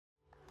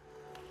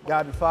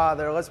God and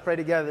Father, let's pray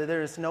together.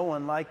 There is no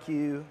one like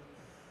you.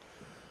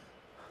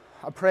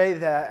 I pray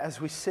that as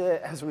we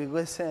sit, as we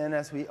listen,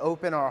 as we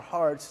open our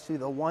hearts to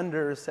the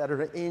wonders that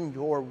are in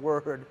your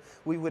word,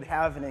 we would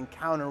have an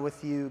encounter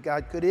with you.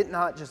 God, could it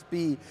not just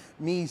be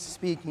me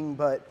speaking,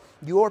 but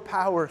your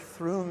power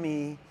through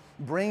me,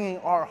 bringing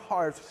our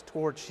hearts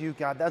towards you,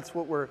 God. That's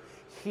what we're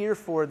here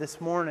for this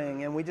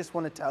morning, and we just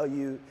want to tell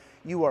you,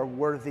 you are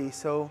worthy.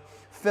 So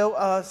fill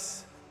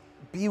us,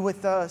 be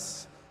with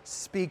us,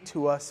 speak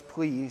to us,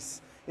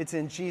 please. It's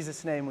in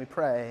Jesus' name we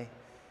pray.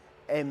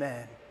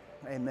 Amen.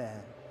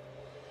 Amen.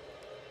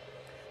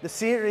 The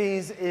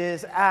series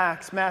is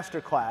Acts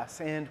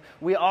Masterclass, and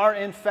we are,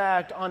 in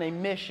fact, on a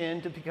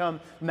mission to become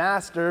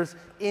masters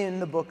in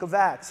the book of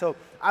Acts. So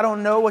I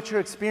don't know what your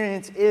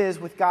experience is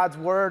with God's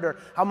Word or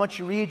how much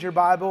you read your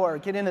Bible or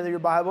get into your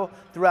Bible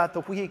throughout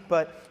the week,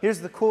 but here's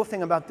the cool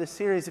thing about this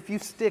series. If you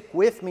stick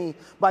with me,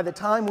 by the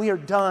time we are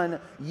done,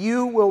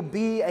 you will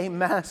be a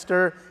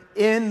master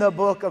in the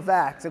book of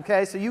Acts,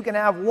 okay? So you can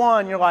have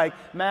one, you're like,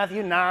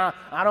 Matthew, nah,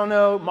 I don't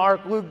know,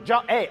 Mark, Luke,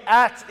 John. Hey,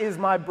 Acts is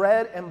my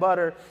bread and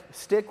butter.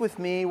 Stick with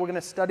me. We're going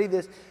to study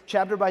this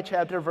chapter by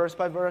chapter, verse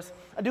by verse.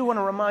 I do want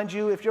to remind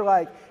you, if you're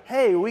like,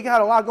 hey, we got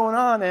a lot going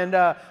on, and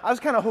I was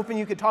kind of hoping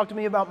you could talk to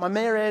me about my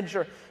marriage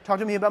or talk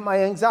to me about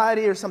my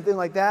anxiety or something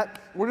like that,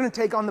 we're going to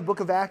take on the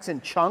book of Acts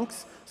in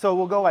chunks. So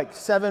we'll go like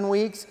 7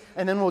 weeks,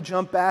 and then we'll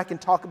jump back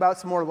and talk about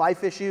some more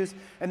life issues,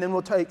 and then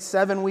we'll take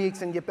 7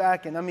 weeks and get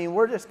back. And I mean,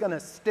 we're just going to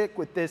stick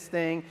with this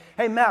thing.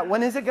 Hey, Matt,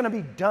 when is it going to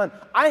be done?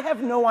 I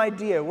have no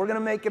idea. We're going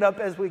to make it up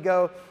as we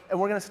go, and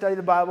we're going to study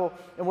the Bible,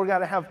 and we're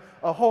going to have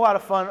a whole lot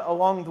of fun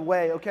along the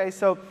way, okay?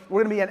 So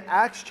we're going to be in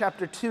Acts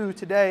chapter 2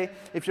 today.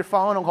 If you're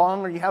following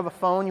along or you have a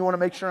phone, you want to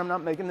make sure I'm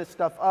not making this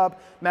stuff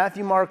up.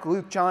 Matthew, Mark,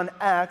 Luke, John,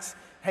 Acts.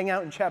 Hang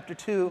out in chapter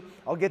 2.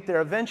 I'll get there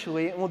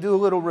eventually, and we'll do a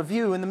little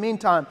review in the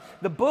meantime.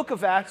 The book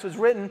of Acts was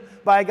written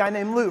by a guy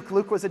named Luke.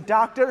 Luke was a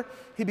doctor.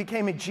 He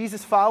became a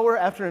Jesus follower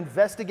after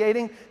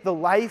investigating the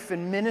life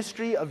and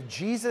ministry of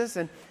Jesus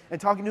and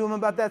talking to him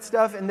about that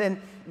stuff. And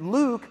then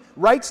Luke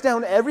writes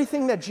down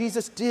everything that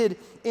Jesus did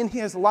in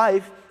his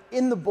life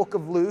in the book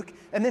of Luke,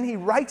 and then he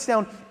writes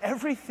down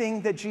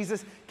everything that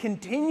Jesus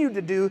continued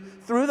to do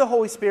through the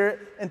Holy Spirit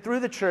and through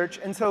the church.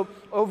 And so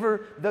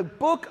over the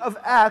book of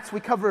Acts, we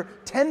cover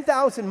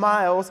 10,000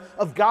 miles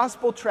of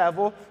gospel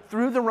travel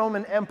through the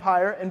Roman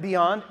Empire and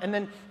beyond, and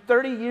then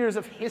 30 years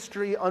of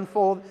history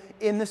unfold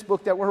in this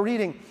book that we're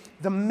reading.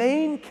 The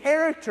main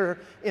character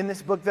in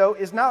this book, though,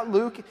 is not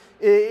Luke.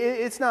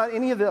 It's not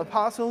any of the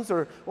apostles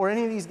or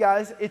any of these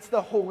guys. It's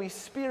the Holy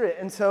Spirit.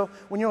 And so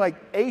when you're like,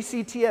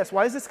 ACTS,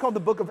 why is this called the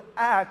book of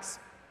Acts?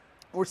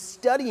 We're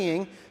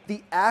studying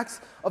the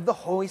acts of the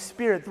Holy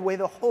Spirit, the way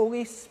the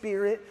Holy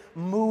Spirit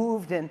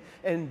moved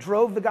and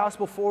drove the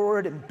gospel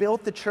forward and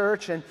built the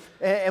church.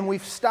 And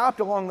we've stopped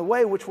along the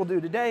way, which we'll do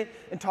today,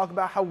 and talk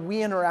about how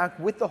we interact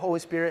with the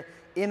Holy Spirit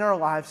in our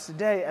lives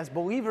today. As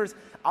believers,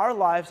 our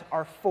lives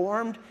are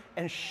formed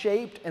and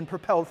shaped and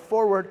propelled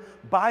forward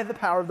by the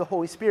power of the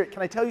Holy Spirit.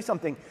 Can I tell you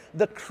something?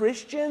 The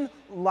Christian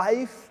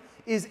life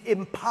is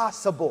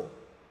impossible.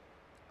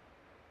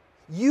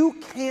 You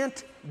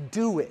can't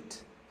do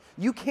it.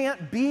 You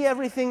can't be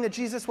everything that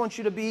Jesus wants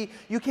you to be.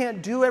 You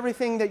can't do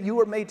everything that you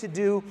were made to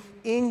do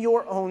in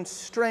your own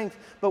strength.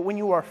 But when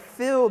you are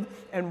filled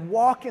and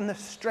walk in the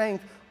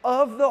strength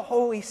of the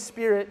Holy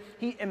Spirit,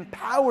 He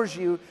empowers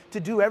you to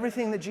do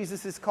everything that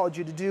Jesus has called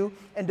you to do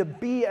and to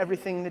be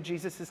everything that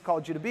Jesus has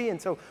called you to be.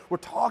 And so we're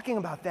talking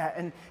about that.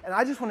 And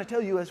I just want to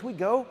tell you as we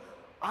go,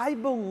 I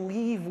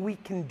believe we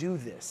can do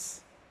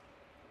this.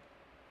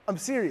 I'm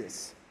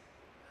serious.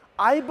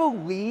 I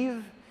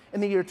believe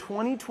in the year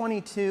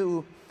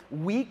 2022,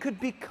 we could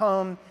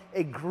become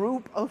a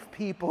group of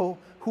people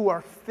who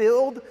are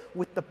filled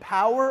with the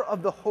power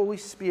of the Holy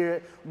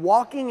Spirit,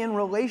 walking in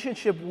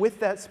relationship with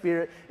that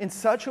Spirit in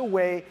such a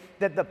way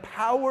that the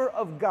power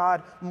of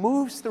God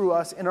moves through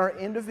us in our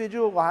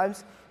individual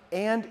lives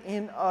and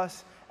in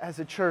us as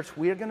a church.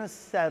 We are going to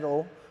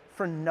settle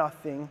for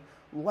nothing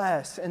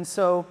less. And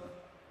so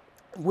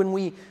when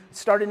we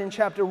started in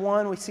chapter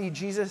 1, we see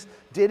Jesus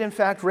did in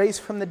fact raise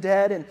from the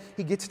dead, and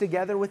he gets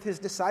together with his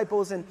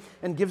disciples and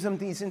gives them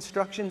these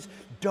instructions.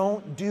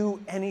 Don't do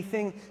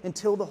anything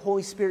until the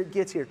Holy Spirit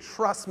gets here.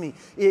 Trust me,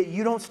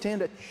 you don't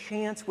stand a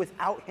chance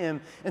without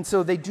him. And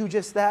so they do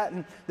just that,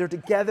 and they're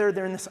together.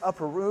 They're in this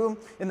upper room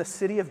in the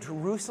city of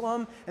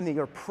Jerusalem, and they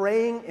are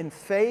praying in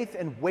faith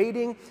and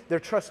waiting. They're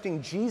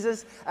trusting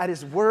Jesus at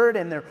his word,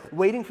 and they're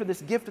waiting for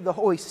this gift of the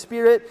Holy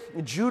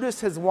Spirit.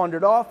 Judas has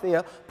wandered off. They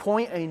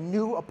appoint a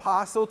new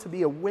apostle to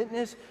be a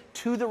witness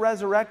to the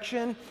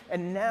resurrection,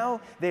 and now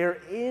they're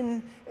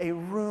in a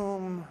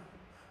room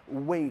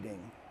waiting.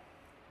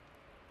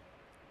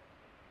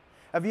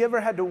 Have you ever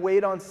had to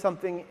wait on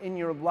something in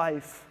your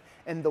life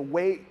and the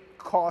wait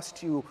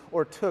cost you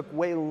or took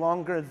way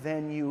longer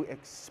than you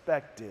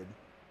expected?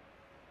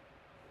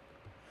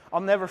 I'll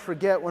never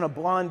forget when a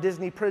blonde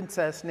Disney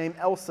princess named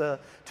Elsa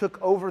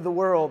took over the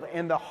world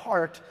and the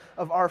heart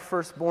of our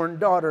firstborn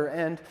daughter.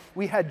 And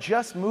we had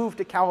just moved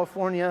to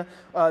California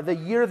the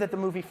year that the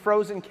movie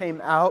Frozen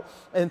came out.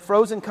 And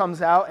Frozen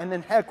comes out, and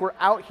then heck, we're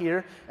out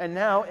here. And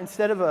now,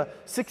 instead of a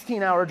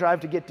 16-hour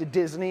drive to get to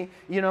Disney,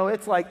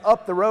 it's like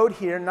up the road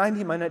here,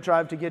 90-minute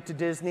drive to get to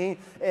Disney.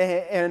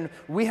 And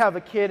we have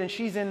a kid, and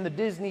she's in the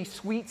Disney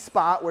sweet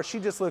spot where she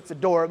just looks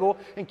adorable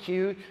and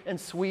cute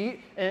and sweet.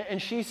 And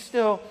she's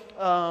still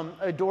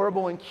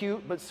adorable and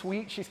cute, but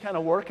sweet. She's kind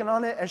of working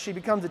on it as she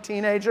becomes a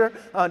teenager.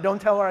 Don't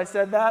tell her I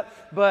said that.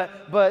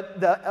 But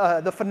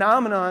the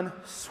phenomenon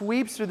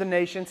sweeps through the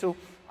nation. So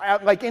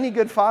like any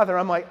good father,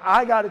 I'm like,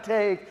 I got to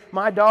take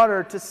my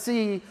daughter to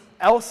see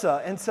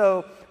Elsa. And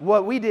so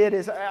what we did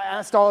is I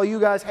asked all you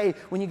guys, hey,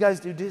 when you guys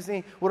do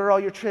Disney, what are all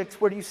your tricks?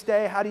 Where do you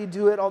stay? How do you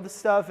do it? All this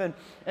stuff.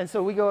 And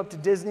so we go up to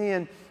Disney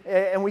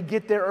and we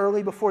get there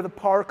early before the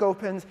park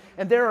opens.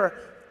 And there are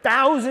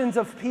thousands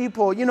of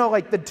people,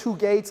 like the two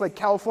gates, like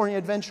California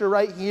Adventure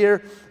right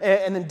here,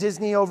 and then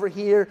Disney over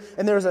here.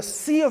 And there was a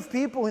sea of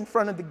people in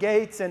front of the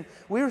gates, and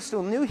we were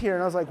still new here.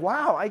 And I was like,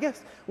 wow, I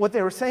guess what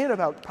they were saying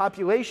about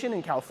population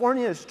in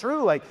California is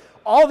true. Like,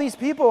 all these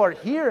people are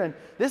here, and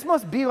this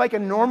must be like a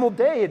normal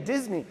day at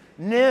Disney.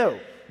 No,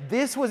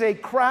 this was a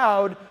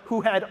crowd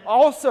who had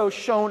also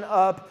shown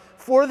up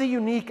for the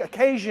unique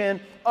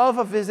occasion of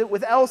a visit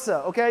with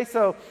Elsa, okay?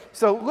 So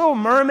Little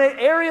Mermaid,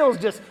 Ariel's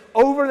just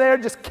over there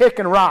just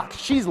kicking rocks.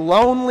 She's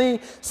lonely.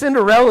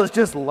 Cinderella's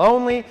just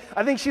lonely.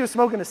 I think she was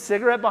smoking a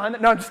cigarette behind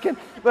it. No, I'm just kidding.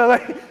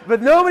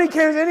 But nobody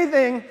cares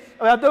anything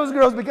about those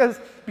girls because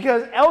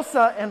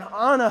Elsa and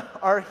Anna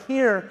are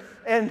here,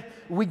 and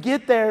we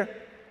get there,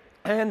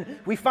 and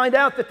we find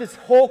out that this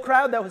whole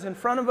crowd that was in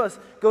front of us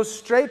goes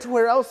straight to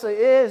where Elsa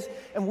is,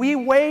 and we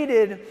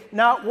waited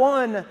not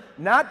 1,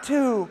 not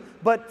 2,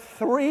 but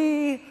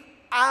 3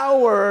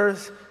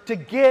 hours to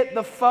get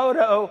the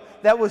photo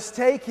that was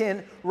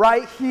taken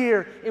right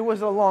here. It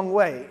was a long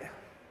wait.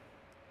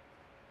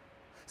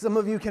 Some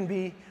of you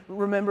can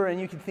remember and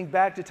you can think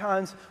back to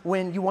times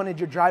when you wanted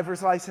your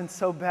driver's license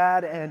so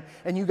bad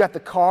and you got the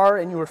car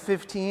and you were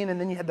 15 and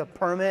then you had the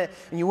permit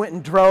and you went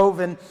and drove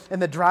and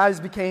the drives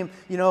became,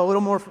 a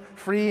little more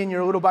free and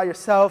you're a little by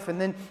yourself, and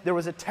then there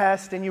was a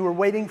test and you were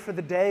waiting for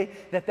the day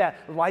that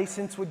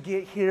license would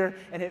get here,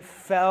 and it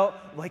felt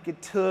like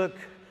it took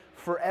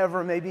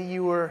forever. Maybe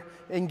you were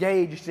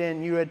engaged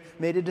and you had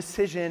made a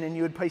decision and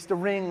you had placed a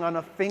ring on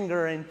a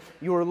finger and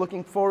you were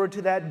looking forward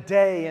to that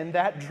day and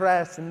that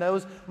dress and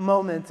those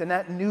moments and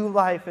that new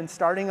life and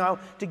starting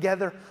out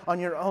together on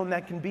your own.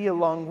 That can be a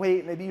long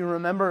wait. Maybe you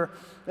remember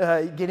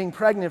getting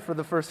pregnant for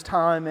the first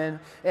time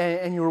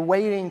and you were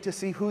waiting to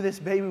see who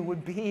this baby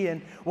would be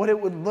and what it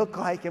would look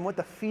like and what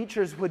the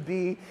features would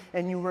be,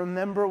 and you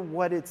remember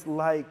what it's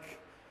like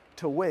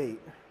to wait.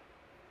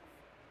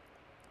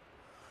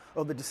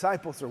 Oh, the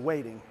disciples are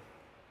waiting.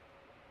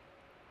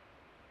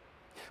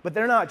 But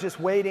they're not just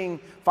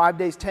waiting 5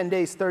 days, 10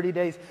 days, 30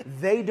 days.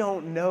 They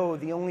don't know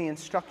the only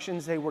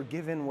instructions they were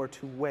given were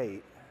to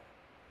wait.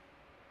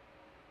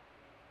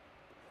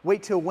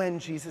 Wait till when,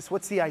 Jesus?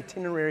 What's the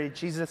itinerary,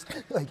 Jesus?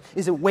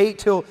 Is it wait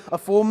till a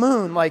full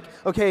moon?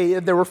 Okay,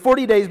 there were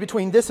 40 days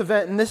between this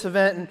event, and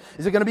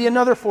is it going to be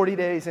another 40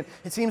 days? And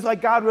it seems like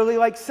God really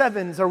likes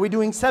sevens. Are we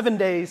doing 7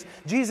 days?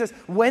 Jesus,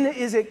 when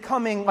is it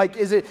coming?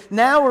 Is it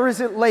now or is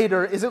it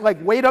later? Is it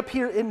wait up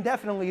here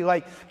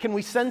indefinitely? Can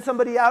we send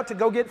somebody out to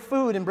go get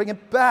food and bring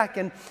it back?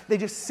 And they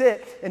just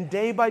sit, and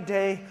day by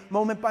day,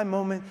 moment by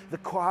moment, the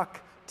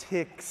clock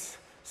ticks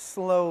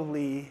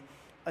slowly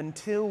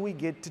until we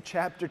get to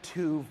chapter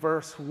 2,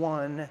 verse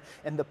 1,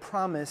 and the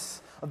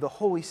promise of the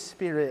Holy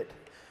Spirit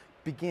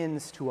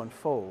begins to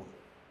unfold.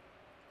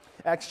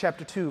 Acts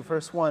chapter 2,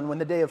 verse 1, when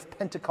the day of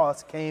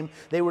Pentecost came,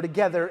 they were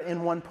together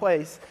in one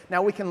place.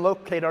 Now we can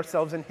locate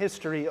ourselves in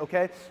history,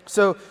 okay?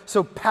 So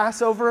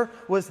Passover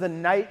was the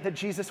night that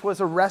Jesus was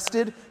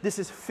arrested. This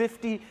is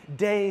 50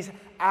 days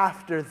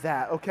after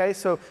that, okay?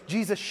 So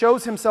Jesus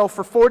shows himself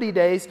for 40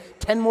 days.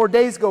 10 more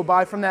days go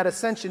by from that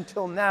ascension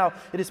till now.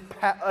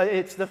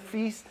 It's the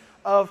Feast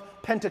of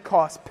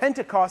Pentecost.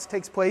 Pentecost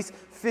takes place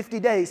 50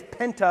 days,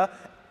 Penta,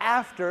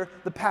 after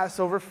the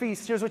Passover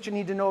feast. Here's what you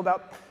need to know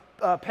about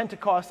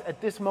Pentecost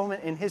at this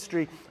moment in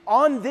history.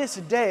 On this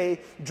day,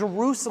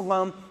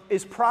 Jerusalem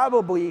is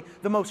probably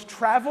the most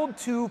traveled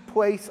to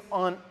place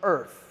on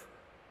earth.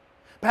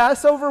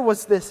 Passover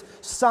was this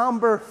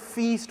somber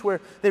feast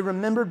where they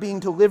remembered being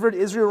delivered.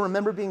 Israel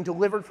remembered being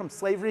delivered from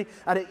slavery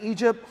out of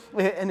Egypt,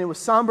 and it was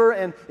somber,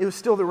 and it was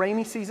still the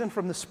rainy season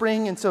from the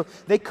spring, and so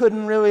they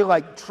couldn't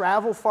really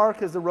travel far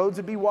because the roads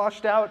would be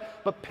washed out.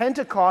 But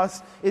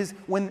Pentecost is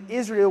when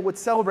Israel would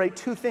celebrate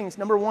two things.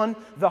 Number one,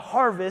 the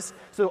harvest.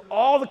 So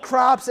all the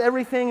crops,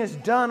 everything is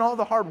done, all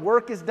the hard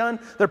work is done.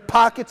 Their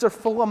pockets are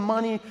full of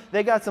money.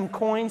 They got some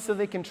coins so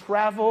they can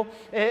travel,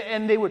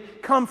 and they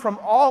would come from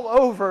all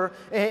over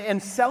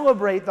and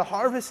celebrate the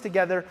harvest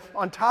together.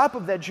 On top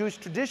of that, Jewish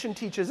tradition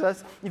teaches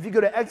us, if you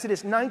go to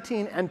Exodus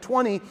 19 and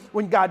 20,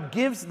 when God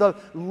gives the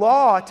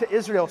law to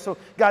Israel, so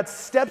God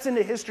steps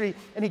into history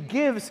and he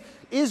gives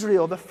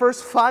Israel, the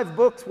first 5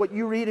 books, what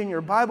you read in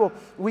your Bible,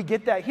 we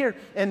get that here.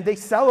 And they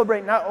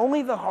celebrate not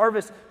only the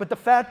harvest, but the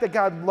fact that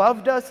God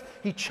loved us,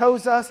 He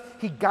chose us,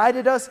 He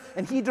guided us,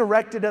 and He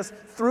directed us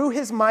through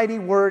His mighty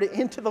word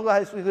into the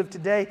lives we live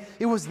today.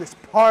 It was this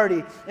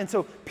party. And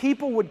so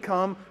people would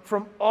come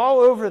from all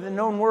over the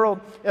known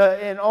world,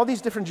 and all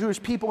these different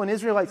Jewish people and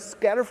Israelites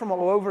scattered from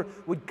all over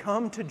would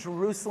come to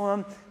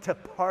Jerusalem to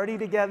party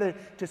together,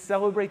 to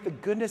celebrate the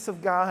goodness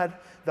of God,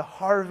 the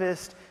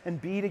harvest,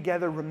 and be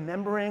together,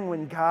 remembering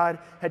when God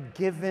had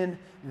given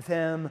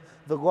them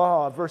the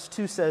law. Verse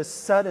 2 says,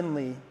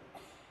 suddenly,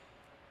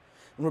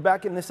 and we're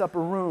back in this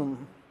upper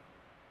room,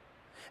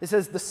 it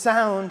says, the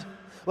sound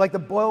like the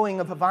blowing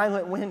of a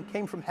violent wind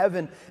came from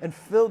heaven and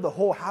filled the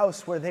whole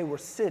house where they were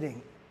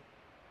sitting.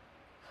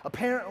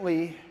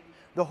 Apparently,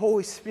 the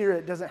Holy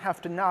Spirit doesn't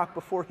have to knock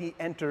before He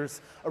enters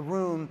a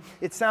room.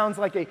 It sounds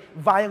like a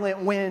violent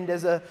wind.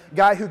 As a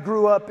guy who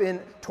grew up in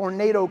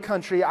tornado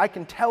country, I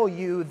can tell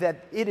you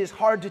that it is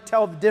hard to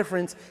tell the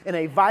difference in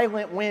a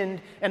violent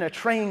wind and a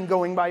train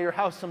going by your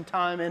house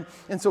sometime.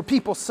 And so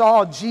people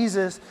saw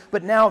Jesus,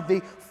 but now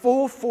the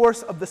full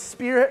force of the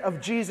Spirit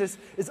of Jesus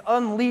is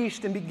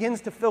unleashed and begins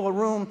to fill a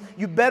room.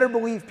 You better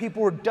believe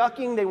people were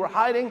ducking, they were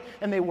hiding,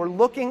 and they were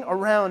looking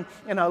around.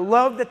 And I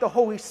love that the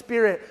Holy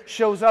Spirit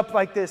shows up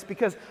like this,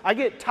 because I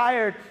get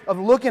tired of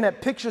looking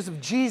at pictures of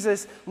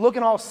Jesus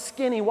looking all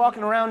skinny,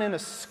 walking around in a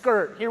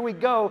skirt. Here we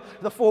go.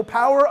 The full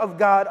power of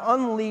God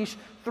unleashed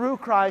through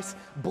Christ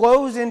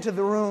blows into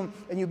the room,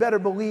 and you better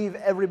believe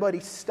everybody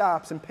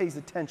stops and pays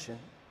attention.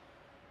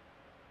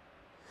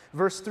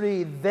 Verse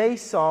 3, they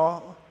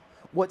saw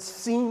what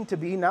seemed to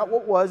be, not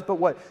what was, but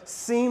what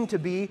seemed to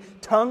be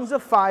tongues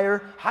of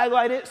fire.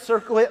 Highlight it,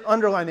 circle it,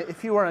 underline it.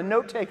 If you are a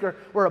note taker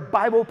or a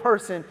Bible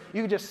person,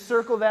 you can just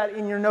circle that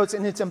in your notes,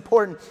 and it's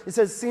important. It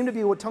says, seemed to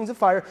be what tongues of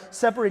fire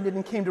separated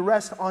and came to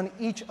rest on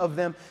each of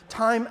them.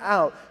 Time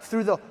out.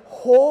 Through the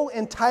whole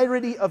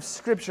entirety of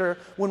Scripture,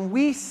 when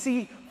we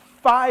see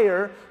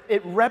fire,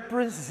 it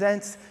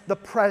represents the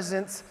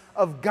presence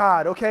of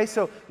God. Okay,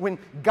 so when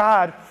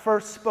God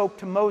first spoke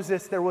to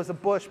Moses, there was a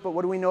bush, but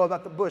what do we know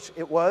about the bush?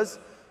 It was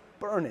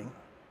burning.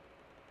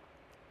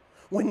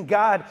 When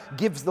God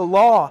gives the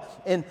law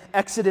in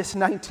Exodus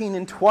 19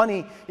 and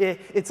 20,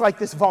 it's like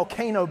this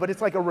volcano, but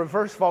it's like a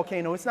reverse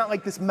volcano. It's not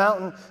like this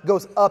mountain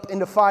goes up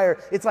into fire.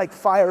 It's like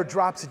fire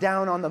drops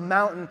down on the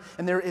mountain,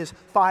 and there is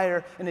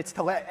fire, and it's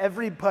to let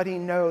everybody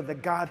know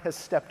that God has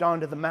stepped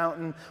onto the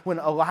mountain. When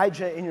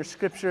Elijah in your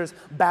scriptures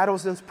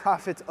battles those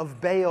prophets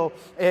of Baal,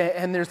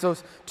 and there's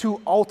those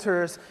 2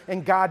 altars,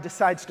 and God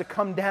decides to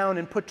come down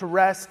and put to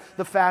rest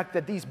the fact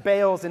that these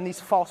Baals and these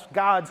false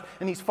gods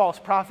and these false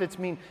prophets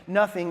mean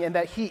nothing, and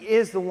that He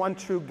is the one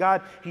true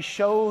God. He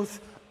shows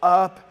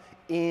up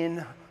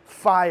in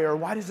fire.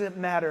 Why does it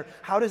matter?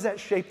 How does that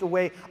shape the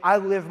way I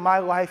live my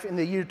life in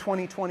the year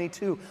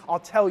 2022? I'll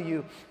tell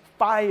you,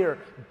 fire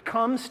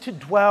comes to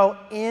dwell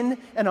in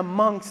and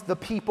amongst the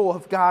people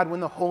of God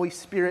when the Holy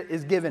Spirit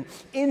is given.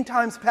 In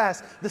times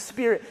past, the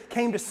Spirit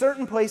came to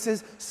certain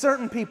places,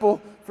 certain people,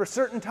 for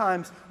certain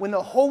times. When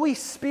the Holy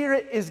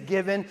Spirit is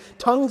given,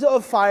 tongues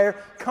of fire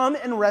come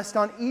and rest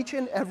on each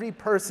and every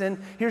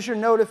person. Here's your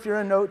note if you're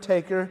a note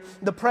taker.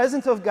 The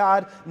presence of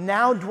God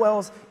now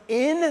dwells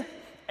in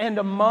and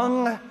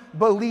among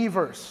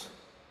believers.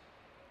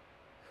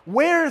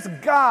 Where's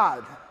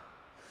God?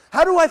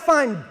 How do I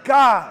find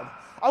God?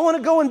 I want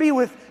to go and be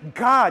with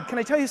God. Can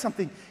I tell you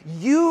something?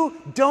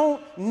 You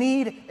don't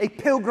need a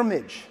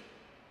pilgrimage.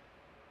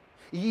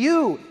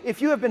 You,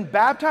 if you have been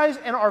baptized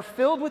and are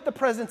filled with the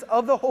presence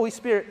of the Holy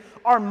Spirit,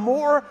 are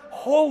more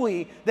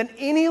holy than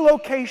any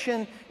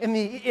location in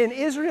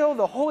Israel,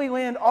 the Holy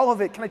Land, all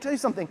of it. Can I tell you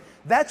something?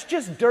 That's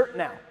just dirt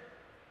now.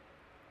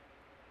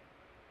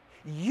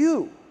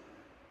 You,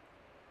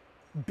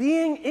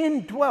 being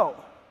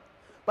indwelt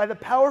by the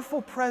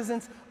powerful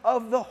presence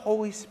of the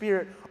Holy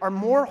Spirit, are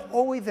more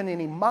holy than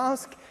any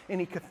mosque,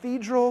 any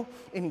cathedral,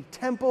 any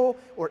temple,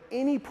 or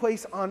any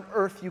place on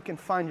earth you can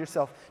find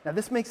yourself. Now,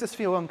 this makes us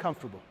feel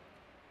uncomfortable.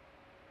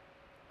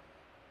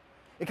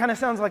 It kind of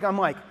sounds like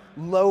I'm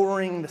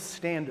lowering the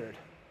standard.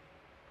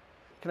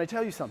 Can I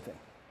tell you something?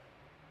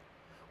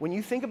 When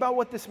you think about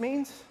what this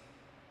means,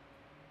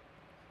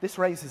 this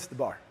raises the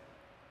bar.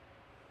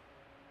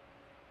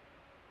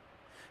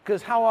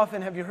 Because how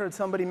often have you heard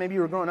somebody, maybe you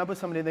were growing up with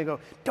somebody, they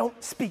go,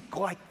 don't speak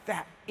like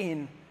that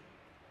in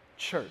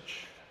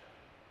church.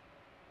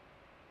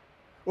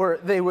 Or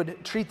they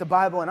would treat the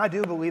Bible, and I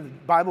do believe the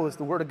Bible is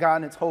the Word of God,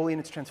 and it's holy, and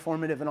it's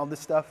transformative, and all this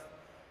stuff.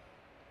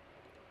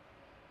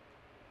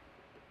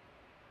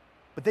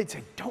 But they'd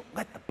say, don't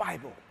let the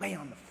Bible lay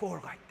on the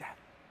floor like that.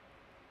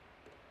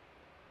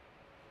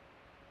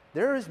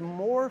 There is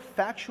more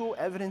factual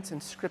evidence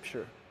in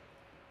Scripture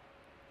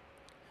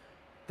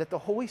that the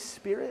Holy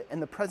Spirit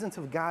and the presence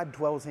of God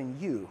dwells in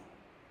you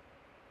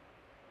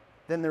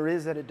than there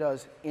is that it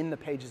does in the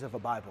pages of a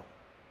Bible.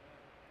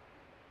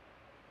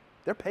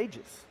 They're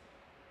pages.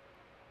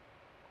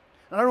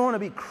 And I don't want to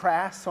be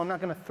crass, so I'm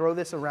not going to throw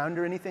this around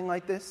or anything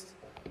like this.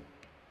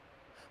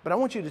 But I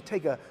want you to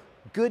take a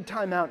good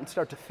time out and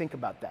start to think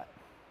about that.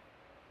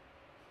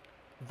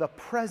 the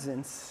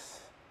presence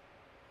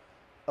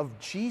of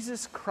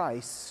Jesus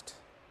Christ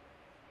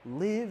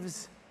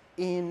lives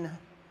in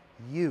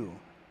you.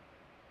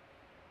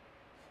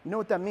 You know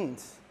what that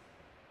means?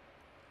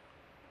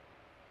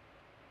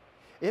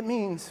 It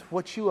means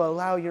what you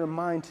allow your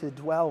mind to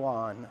dwell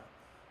on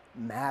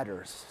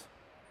matters.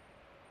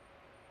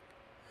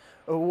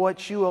 Or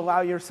what you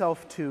allow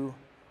yourself to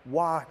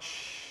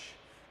watch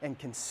and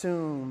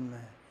consume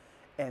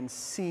and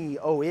see,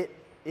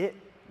 it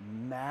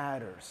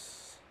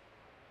matters.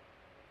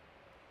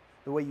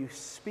 The way you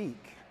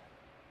speak,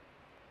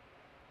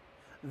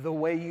 the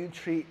way you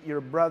treat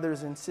your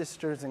brothers and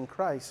sisters in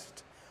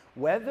Christ,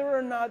 whether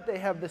or not they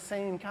have the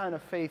same kind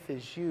of faith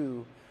as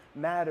you,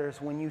 matters.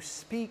 When you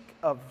speak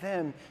of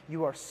them,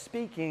 you are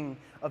speaking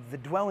of the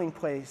dwelling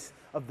place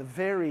of the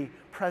very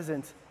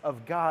presence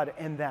of God,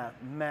 and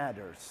that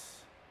matters.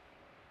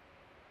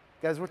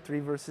 Guys, we're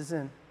 3 verses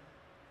in.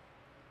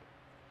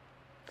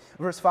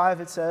 Verse 5,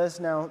 it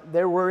says, "Now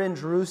there were in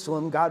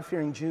Jerusalem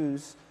God-fearing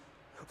Jews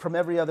from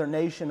every other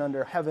nation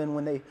under heaven.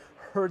 When they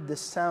heard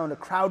this sound, a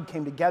crowd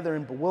came together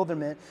in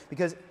bewilderment,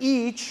 because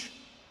each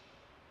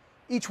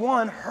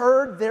one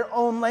heard their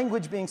own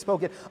language being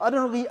spoken.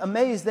 Utterly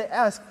amazed, they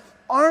asked,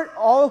 'Aren't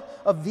all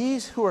of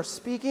these who are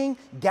speaking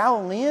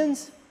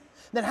Galileans?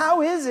 Then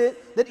how is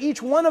it that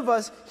each one of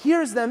us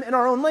hears them in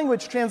our own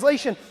language?'"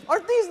 Translation,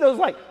 aren't these those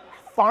like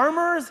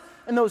farmers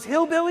and those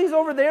hillbillies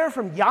over there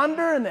from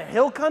yonder in the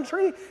hill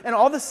country? And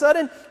all of a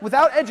sudden,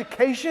 without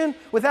education,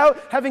 without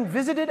having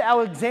visited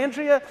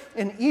Alexandria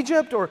in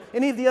Egypt or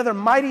any of the other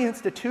mighty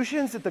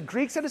institutions that the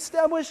Greeks had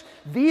established,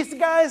 these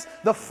guys,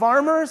 the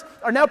farmers,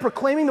 are now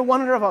proclaiming the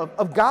wonder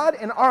of God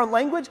in our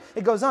language.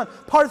 It goes on.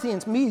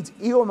 "Parthians, Medes,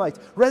 Edomites,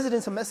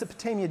 residents of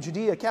Mesopotamia,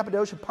 Judea,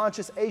 Cappadocia,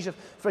 Pontus, Asia,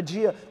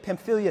 Phrygia,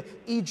 Pamphylia,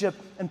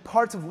 Egypt, and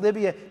parts of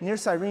Libya near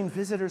Cyrene,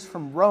 visitors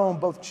from Rome,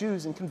 both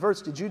Jews and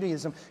converts to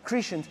Judaism,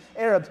 Cretans,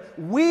 Arabs.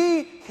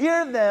 We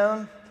hear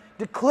them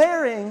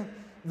declaring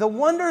the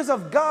wonders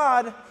of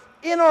God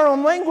in our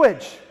own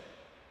language."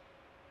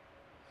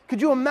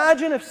 Could you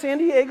imagine if San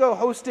Diego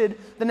hosted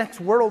the next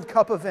World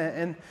Cup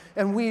event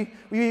and we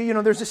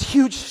there's this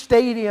huge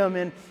stadium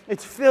and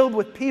it's filled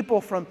with people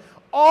from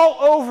all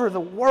over the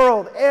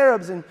world,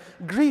 Arabs and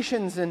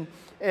Grecians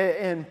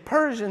and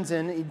Persians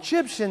and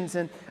Egyptians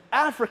and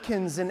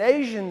Africans and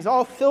Asians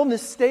all fill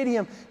this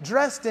stadium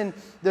dressed in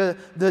the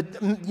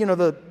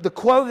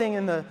clothing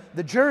and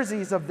the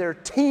jerseys of their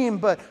team,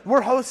 but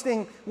we're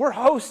hosting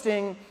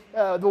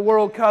the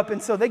World Cup,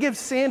 and so they give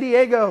San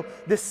Diego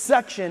this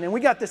section, and we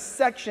got this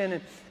section,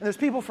 and there's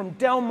people from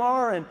Del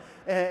Mar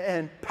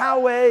and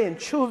Poway and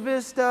Chula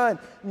Vista and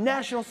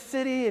National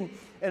City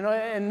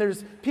and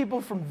there's people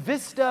from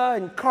Vista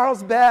and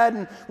Carlsbad,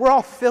 and we're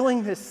all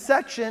filling this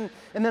section,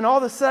 and then all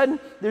of a sudden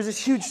there's this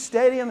huge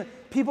stadium,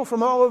 people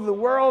from all over the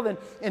world,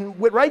 and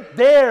right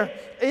there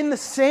in the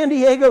San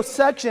Diego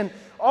section,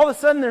 all of a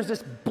sudden there's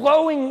this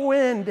blowing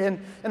wind, and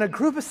a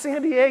group of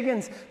San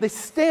Diegans, they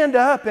stand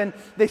up and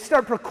they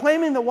start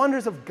proclaiming the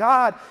wonders of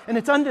God, and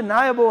it's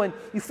undeniable, and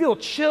you feel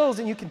chills,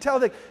 and you can tell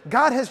that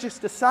God has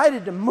just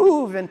decided to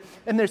move, and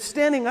they're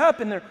standing up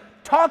and they're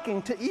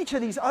talking to each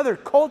of these other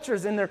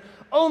cultures in their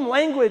own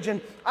language.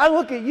 And I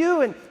look at you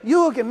and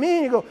you look at me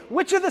and you go,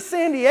 which of the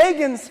San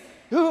Diegans,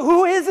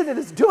 who is it that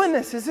is doing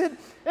this?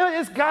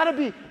 It's got to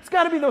be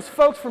those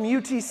folks from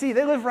UTC.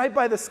 They live right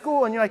by the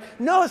school. And you're like,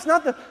 no, it's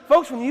not the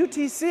folks from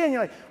UTC. And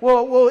you're like,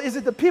 well, is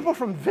it the people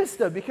from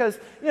Vista? Because,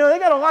 they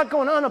got a lot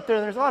going on up there.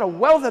 And there's a lot of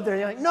wealth up there.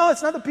 And you're like, no,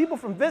 it's not the people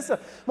from Vista. I'm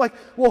like,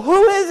 well,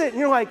 who is it? And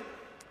you're like,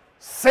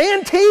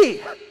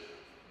 Santee.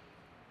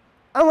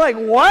 I'm like,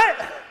 what?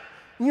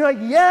 And you're like,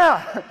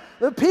 yeah,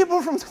 the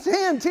people from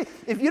Santee.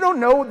 If you don't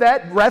know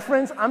that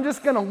reference, I'm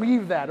just going to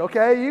leave that,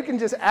 okay? You can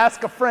just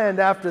ask a friend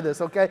after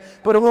this, okay?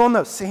 But we'll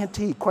know,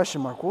 Santee,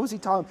 question mark. What was he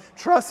talking?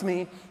 Trust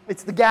me,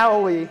 it's the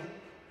Galilee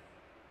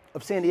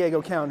of San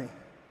Diego County.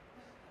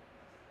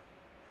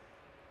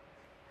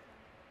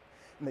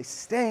 And they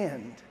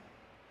stand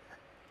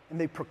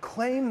and they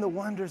proclaim the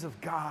wonders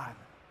of God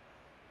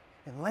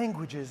in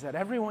languages that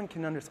everyone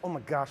can understand. Oh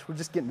my gosh, we're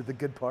just getting to the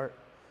good part.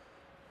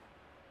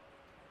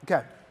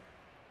 Okay.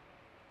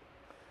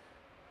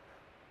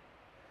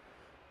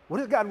 What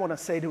does God want to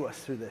say to us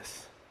through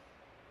this?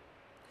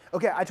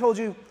 Okay, I told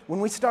you when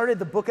we started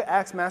the Book of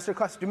Acts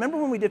Masterclass, do you remember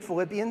when we did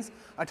Philippians?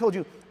 I told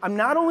you, I'm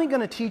not only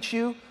going to teach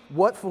you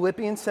what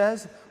Philippians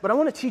says, but I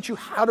want to teach you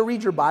how to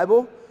read your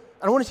Bible.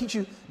 I want to teach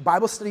you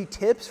Bible study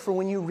tips for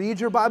when you read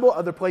your Bible,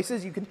 other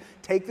places you can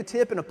take the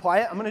tip and apply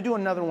it. I'm going to do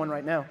another one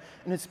right now,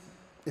 and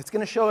it's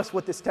going to show us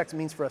what this text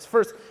means for us.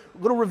 First, a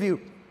little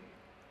review.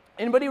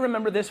 Anybody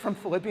remember this from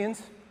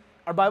Philippians?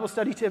 Our Bible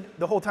study tip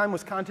the whole time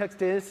was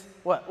context is,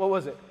 what? What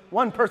was it?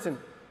 One person.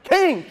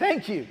 King,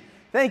 thank you.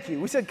 Thank you.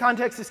 We said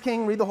context is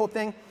king, read the whole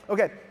thing.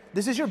 Okay,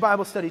 this is your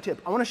Bible study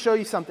tip. I want to show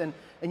you something,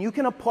 and you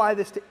can apply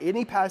this to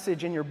any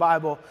passage in your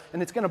Bible,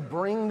 and it's going to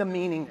bring the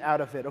meaning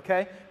out of it,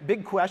 okay?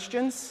 Big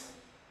questions,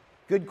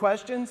 good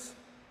questions,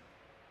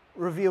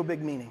 reveal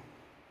big meaning.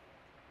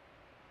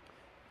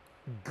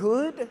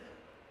 Good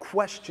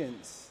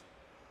questions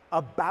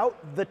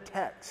about the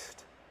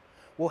text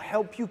will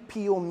help you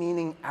peel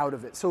meaning out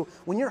of it. So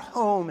when you're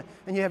home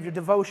and you have your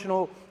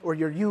devotional or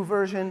your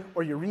YouVersion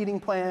or your reading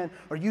plan,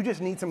 or you just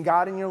need some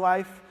God in your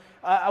life,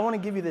 I want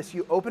to give you this.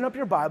 You open up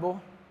your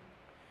Bible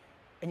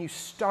and you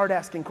start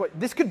asking questions.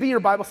 This could be your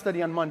Bible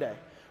study on Monday.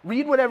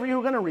 Read whatever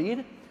you're going to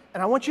read,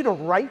 and I want you to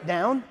write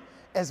down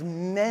as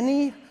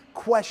many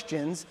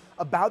questions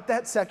about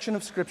that section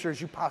of Scripture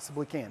as you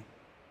possibly can.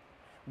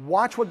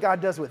 Watch what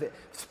God does with it.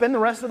 Spend the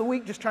rest of the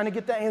week just trying to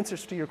get the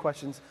answers to your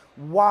questions.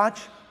 Watch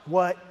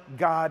what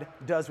God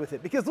does with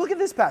it. Because look at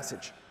this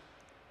passage.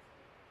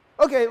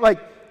 Okay, like,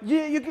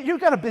 you've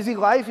got a busy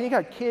life, and you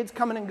got kids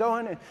coming and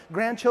going, and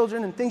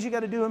grandchildren, and things you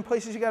got to do, and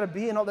places you got to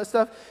be, and all that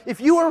stuff.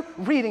 If you were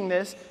reading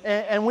this,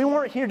 and we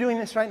weren't here doing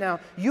this right now,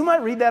 you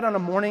might read that on a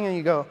morning, and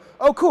you go,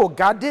 oh, cool,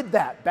 God did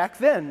that back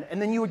then.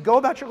 And then you would go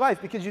about your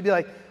life, because you'd be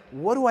like,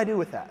 what do I do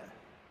with that?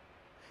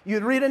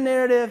 You'd read a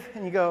narrative,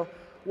 and you go,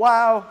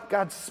 wow,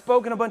 God's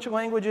spoken a bunch of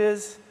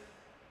languages.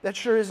 That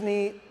sure is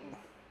neat.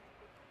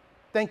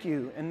 Thank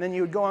you. And then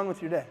you would go on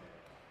with your day.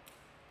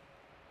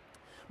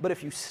 But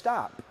if you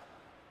stop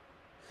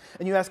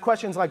and you ask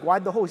questions like,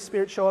 why'd the Holy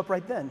Spirit show up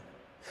right then?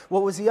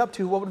 What was he up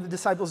to? What were the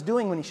disciples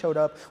doing when he showed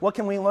up? What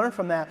can we learn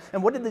from that?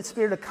 And what did the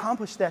Spirit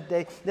accomplish that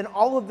day? Then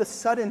all of the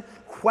sudden,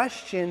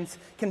 questions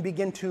can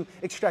begin to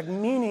extract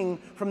meaning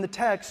from the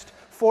text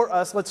for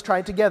us. Let's try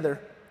it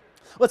together.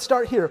 Let's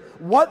start here.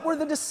 What were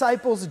the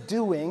disciples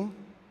doing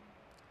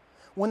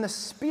when the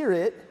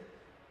Spirit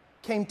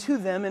came to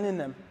them and in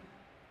them?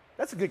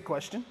 That's a good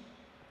question.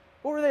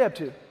 What were they up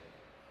to?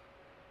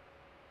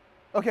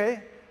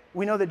 Okay,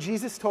 we know that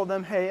Jesus told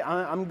them, hey,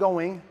 I'm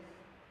going.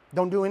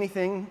 Don't do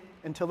anything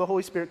until the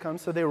Holy Spirit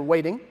comes. So they were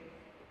waiting.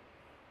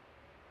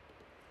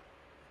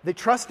 They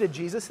trusted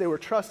Jesus. They were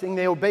trusting.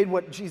 They obeyed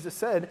what Jesus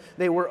said.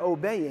 They were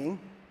obeying.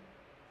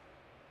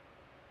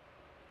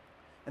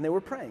 And they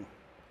were praying.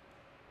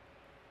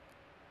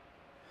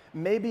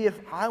 Maybe if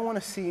I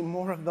want to see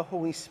more of the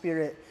Holy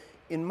Spirit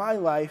in my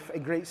life, a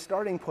great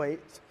starting place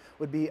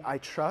would be I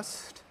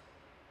trust,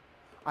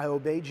 I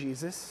obey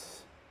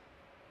Jesus,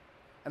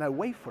 and I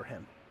wait for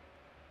him.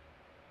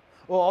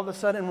 Well, all of a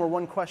sudden we're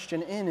one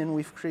question in and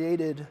we've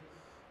created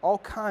all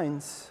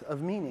kinds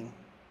of meaning.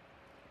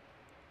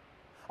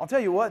 I'll tell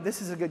you what,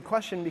 this is a good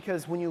question,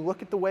 because when you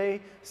look at the way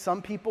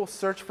some people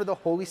search for the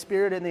Holy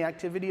Spirit and the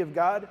activity of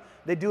God,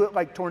 they do it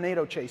like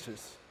tornado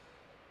chasers.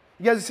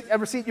 You guys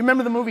ever see, you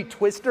remember the movie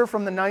Twister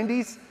from the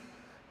 90s?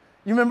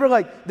 You remember,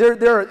 like, there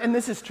are, and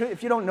this is true,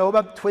 if you don't know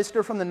about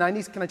Twister from the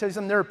 90s, can I tell you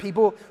something? There are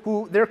people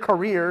who, their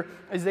career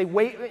is they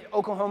wait,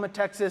 Oklahoma,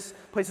 Texas,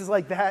 places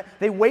like that,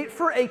 they wait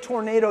for a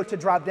tornado to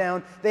drop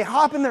down, they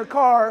hop in their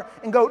car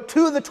and go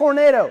to the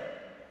tornado.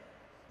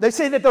 They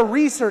say that they're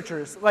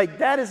researchers. Like,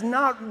 that is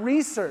not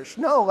research.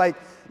 No, like,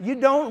 you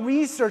don't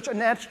research a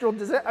natural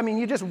disaster. I mean,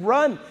 you just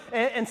run.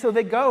 And so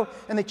they go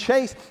and they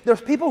chase.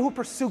 There's people who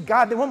pursue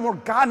God. They want more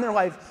God in their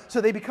life, so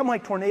they become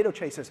like tornado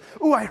chasers.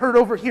 Ooh, I heard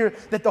over here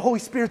that the Holy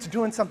Spirit's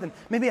doing something.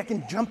 Maybe I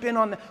can jump in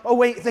on that. Oh,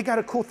 wait, they got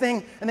a cool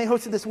thing, and they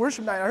hosted this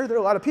worship night. I heard there are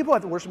a lot of people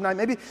at the worship night.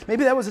 Maybe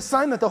that was a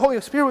sign that the Holy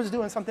Spirit was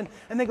doing something.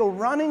 And they go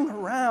running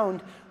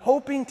around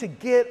hoping to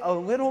get a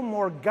little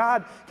more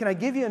God. Can I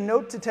give you a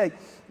note to take?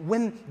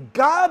 When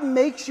God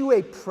makes you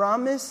a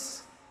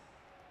promise,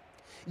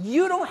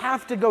 you don't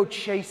have to go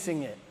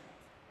chasing it.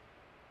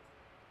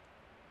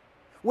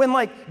 When,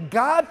 like,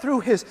 God, through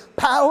his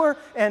power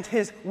and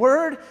his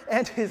word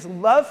and his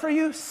love for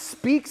you,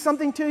 speaks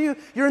something to you,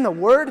 you're in the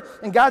word,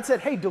 and God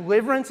said, hey,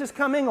 deliverance is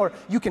coming, or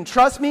you can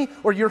trust me,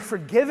 or you're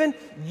forgiven,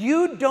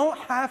 you don't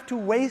have to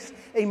waste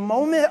a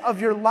moment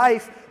of your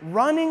life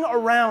running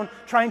around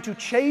trying to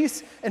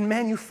chase and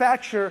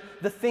manufacture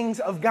the things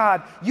of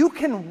God. You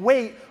can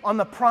wait on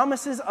the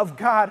promises of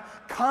God,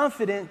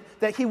 confident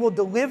that he will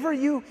deliver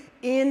you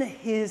in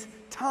his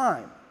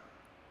time.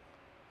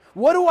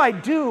 What do I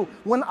do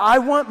when I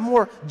want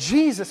more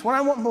Jesus, when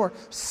I want more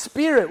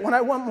Spirit, when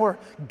I want more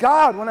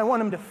God, when I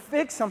want him to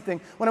fix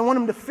something, when I want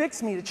him to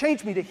fix me, to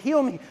change me, to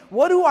heal me?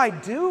 What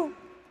do?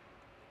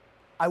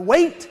 I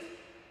wait.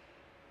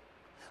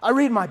 I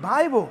read my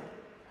Bible.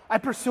 I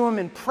pursue him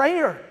in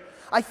prayer.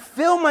 I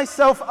fill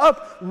myself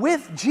up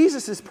with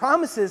Jesus'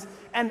 promises,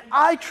 and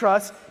I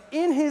trust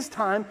in his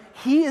time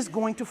he is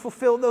going to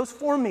fulfill those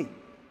for me.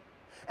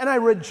 And I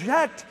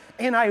reject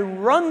and I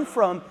run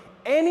from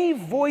any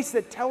voice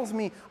that tells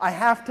me I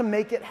have to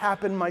make it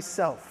happen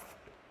myself.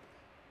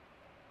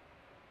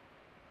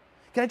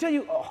 Can I tell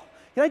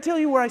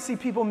you where I see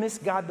people miss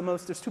God the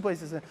most? There's two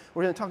places, and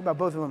we're going to talk about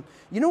both of them.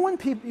 You know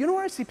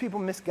where I see people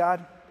miss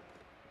God?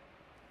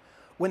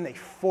 When they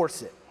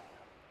force it.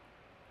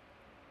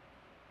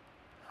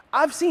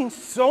 I've seen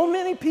so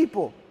many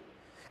people,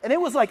 and it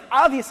was like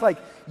obvious, like,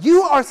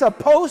 you are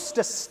supposed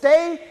to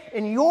stay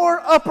in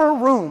your upper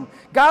room.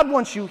 God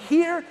wants you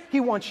here. He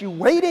wants you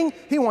waiting.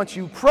 He wants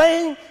you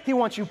praying. He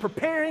wants you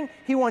preparing.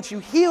 He wants you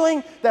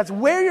healing. That's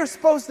where you're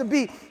supposed to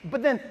be.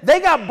 But then they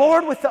got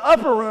bored with the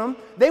upper room.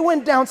 They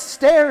went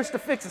downstairs to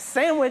fix a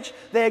sandwich.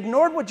 They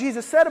ignored what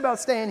Jesus said about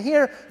staying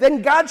here.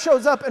 Then God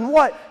shows up, and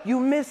what? You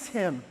miss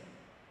him.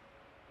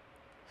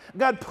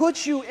 God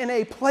puts you in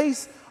a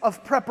place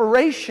of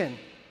preparation.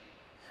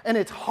 And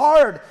it's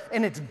hard,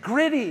 and it's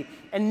gritty,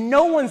 and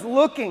no one's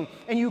looking,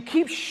 and you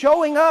keep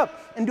showing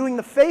up and doing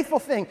the faithful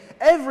thing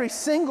every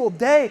single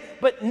day,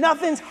 but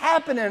nothing's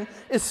happening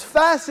as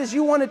fast as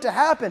you want it to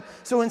happen.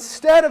 So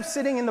instead of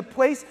sitting in the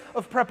place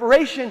of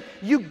preparation,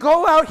 you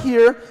go out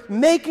here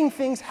making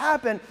things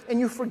happen, and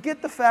you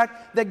forget the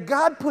fact that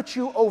God put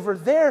you over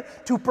there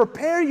to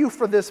prepare you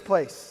for this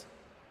place.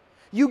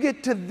 You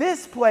get to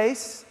this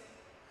place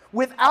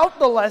without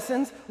the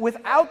lessons,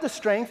 without the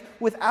strength,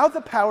 without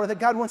the power that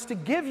God wants to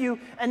give you,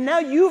 and now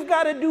you've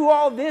got to do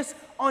all this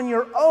on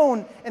your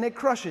own, and it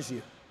crushes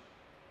you.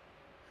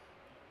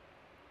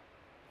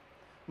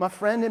 My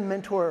friend and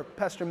mentor,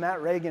 Pastor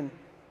Matt Reagan,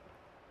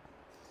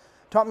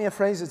 taught me a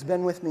phrase that's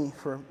been with me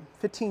for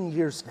 15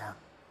 years now.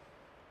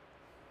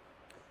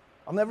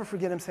 I'll never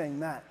forget him saying,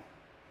 Matt,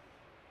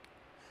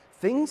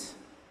 things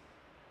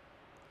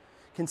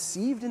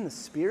conceived in the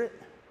Spirit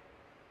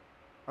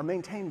are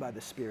maintained by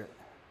the Spirit.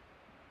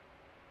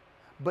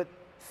 But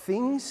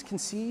things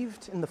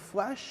conceived in the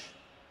flesh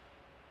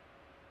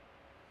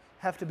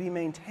have to be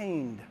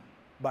maintained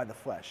by the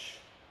flesh.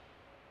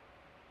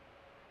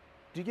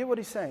 Do you get what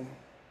he's saying?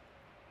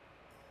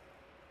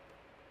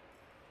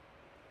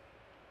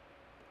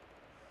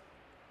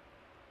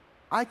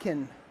 I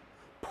can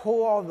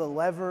pull all the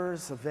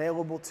levers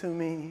available to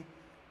me.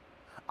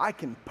 I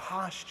can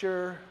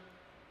posture.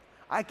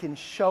 I can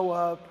show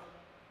up.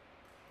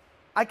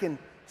 I can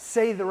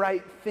say the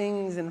right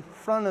things in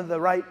front of the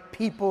right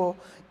people,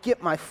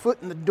 get my foot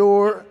in the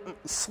door,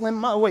 slim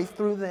my way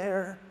through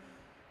there,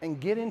 and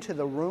get into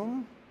the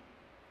room.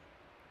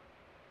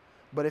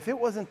 But if it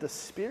wasn't the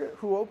Spirit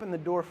who opened the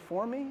door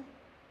for me,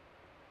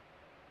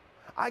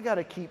 I got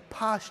to keep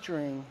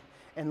posturing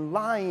and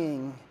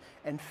lying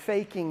and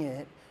faking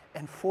it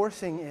and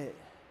forcing it.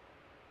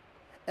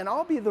 And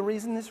I'll be the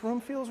reason this room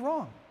feels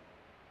wrong.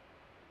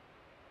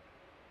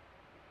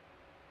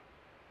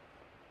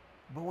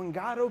 But when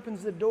God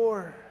opens the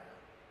door,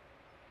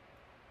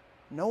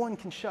 no one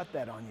can shut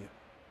that on you.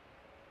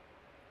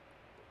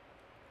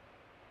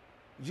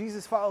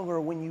 Jesus follower,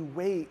 when you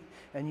wait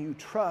and you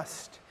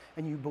trust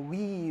and you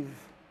believe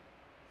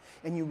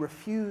and you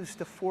refuse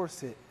to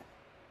force it,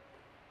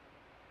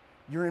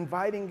 you're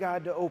inviting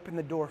God to open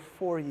the door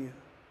for you.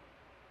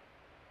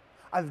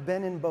 I've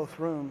been in both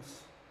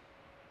rooms.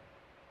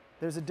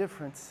 There's a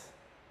difference.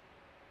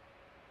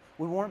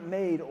 We weren't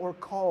made or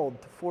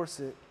called to force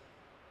it.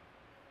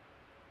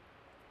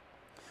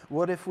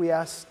 What if we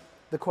ask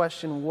the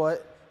question,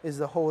 what is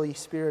the Holy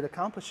Spirit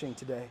accomplishing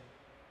today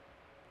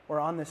or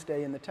on this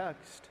day in the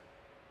text?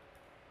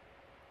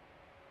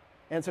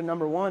 Answer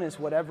number one is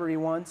whatever he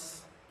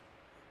wants,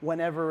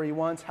 whenever he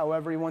wants,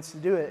 however he wants to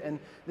do it. And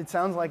it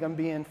sounds like I'm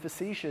being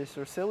facetious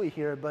or silly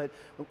here, but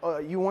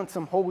you want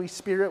some Holy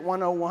Spirit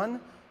 101?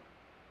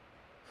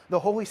 The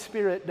Holy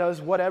Spirit does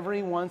whatever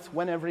he wants,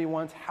 whenever he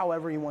wants,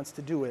 however he wants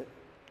to do it.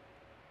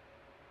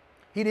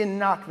 He didn't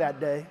knock that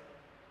day.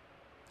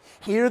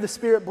 Here, the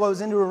Spirit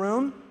blows into a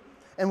room,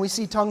 and we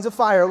see tongues of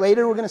fire.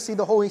 Later, we're going to see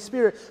the Holy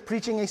Spirit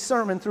preaching a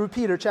sermon through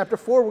Peter. Chapter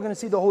 4, we're going to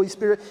see the Holy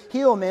Spirit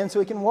heal a man so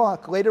he can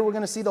walk. Later, we're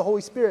going to see the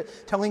Holy Spirit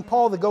telling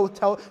Paul to go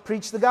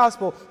preach the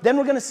gospel. Then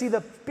we're going to see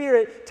the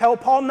Spirit tell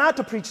Paul not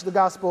to preach the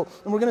gospel.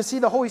 And we're going to see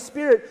the Holy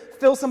Spirit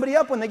fill somebody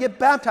up when they get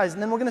baptized.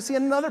 And then we're going to see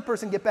another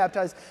person get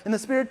baptized, and the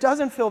Spirit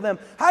doesn't fill them.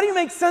 How do you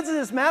make sense of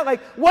this, Matt?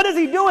 Like, what is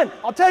he doing?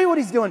 I'll tell you what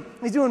he's doing.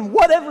 He's doing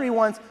whatever he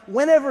wants,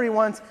 whenever he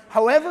wants,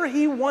 however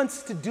he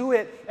wants to do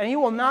it, and he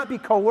will not be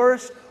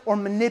coerced or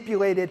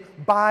manipulated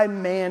by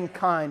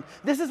mankind.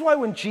 This is why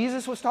when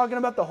Jesus was talking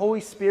about the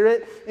Holy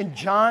Spirit in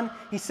John,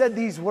 he said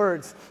these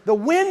words, "The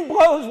wind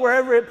blows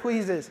wherever it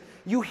pleases.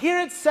 You hear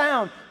its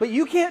sound, but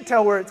you can't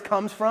tell where it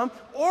comes from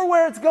or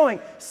where it's going.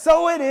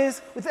 So it is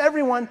with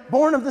everyone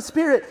born of the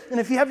Spirit." And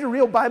if you have your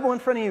real Bible in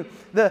front of you,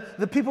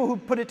 the people who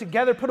put it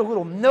together put a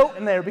little note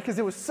in there because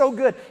it was so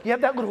good. You have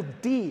that little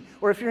D,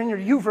 or if you're in your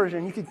U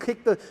version, you can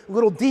click the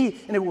little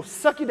D and it will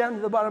suck you down to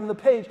the bottom of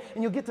the page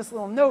and you'll get this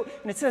little note,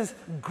 and it says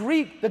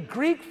Greek. The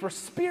Greek for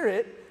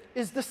spirit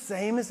is the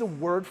same as the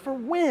word for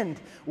wind.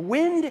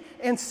 Wind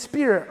and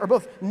spirit are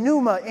both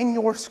pneuma in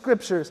your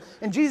scriptures.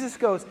 And Jesus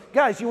goes,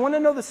 guys, you want to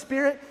know the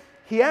Spirit?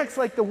 He acts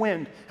like the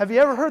wind. Have you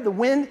ever heard the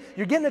wind?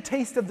 You're getting a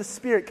taste of the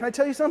Spirit. Can I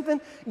tell you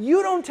something?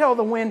 You don't tell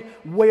the wind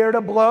where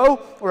to blow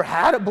or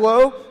how to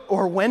blow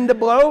or when to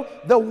blow.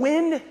 The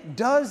wind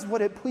does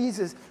what it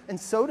pleases, and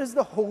so does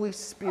the Holy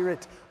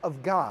Spirit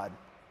of God.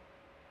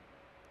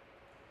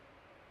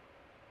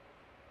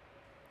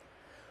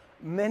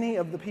 Many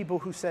of the people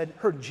who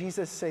heard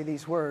Jesus say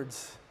these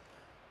words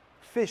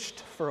fished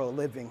for a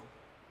living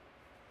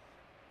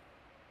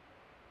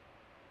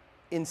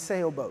in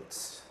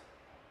sailboats.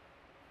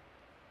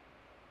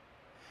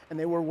 And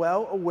they were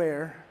well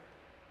aware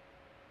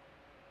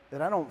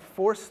that I don't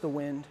force the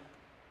wind.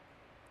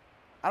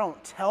 I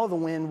don't tell the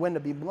wind when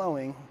to be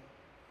blowing.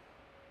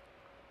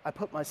 I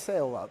put my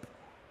sail up.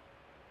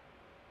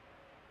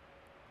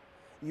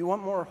 You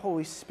want more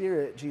Holy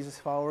Spirit, Jesus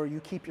follower, you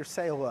keep your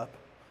sail up.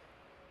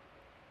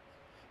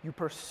 You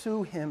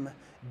pursue him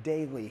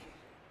daily.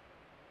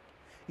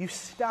 You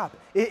stop.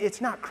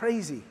 It's not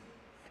crazy.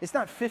 It's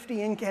not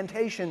 50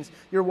 incantations.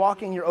 You're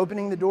walking, you're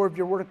opening the door of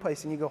your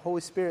workplace, and you go,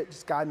 Holy Spirit,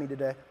 just guide me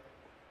today.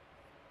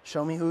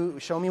 Show me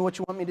what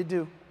you want me to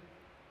do.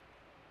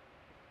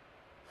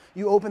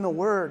 You open the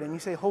Word and you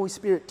say, Holy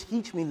Spirit,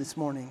 teach me this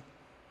morning.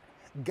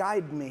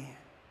 Guide me.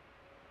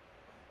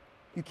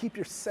 You keep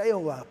your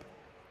sail up.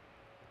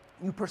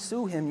 You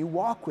pursue him. You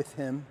walk with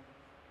him.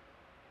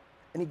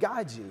 And he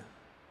guides you.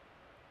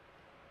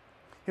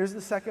 Here's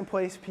the second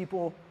place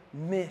people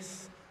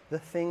miss the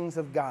things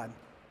of God.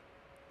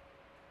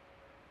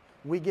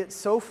 We get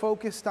so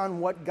focused on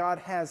what God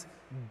has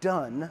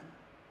done,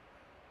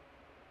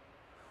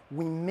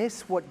 we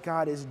miss what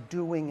God is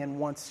doing and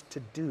wants to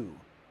do.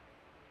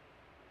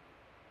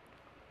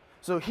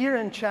 So here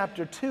in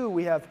chapter 2,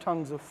 we have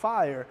tongues of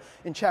fire.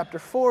 In chapter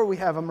 4, we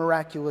have a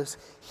miraculous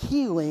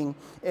healing.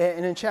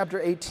 And in chapter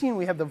 18,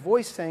 we have the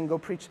voice saying, go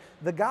preach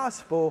the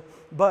gospel.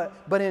 But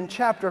in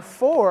chapter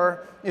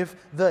 4, if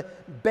the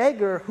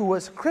beggar who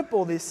was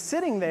crippled is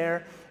sitting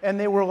there, and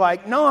they were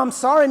like, no, I'm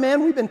sorry,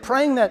 man. We've been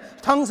praying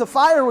that tongues of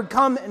fire would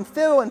come and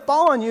fill and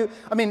fall on you.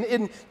 I mean,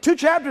 in 2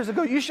 chapters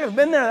ago, you should have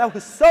been there. That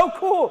was so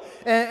cool.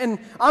 And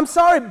I'm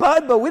sorry,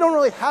 bud, but we don't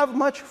really have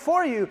much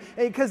for you.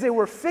 Because they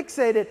were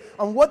fixated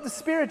on what the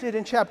Spirit did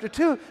in chapter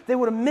 2. They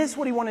would have missed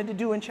what he wanted to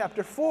do in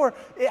chapter 4.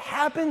 It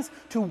happens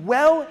to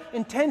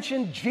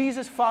well-intentioned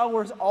Jesus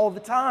followers all the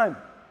time.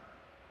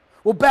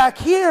 Well, back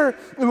here,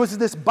 it was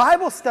this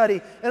Bible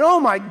study. And oh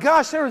my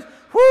gosh,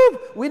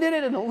 we did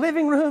it in the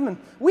living room, and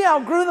we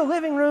outgrew the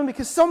living room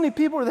because so many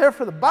people were there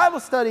for the Bible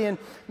study. And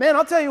man,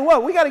 I'll tell you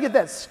what, we got to get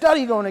that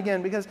study going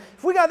again, because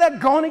if we got that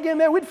going again,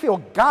 man, we'd feel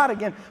God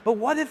again. But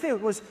what if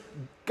it was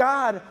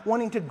God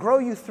wanting to grow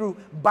you through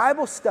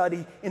Bible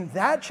study in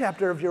that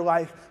chapter of your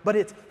life, but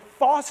it's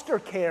foster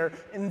care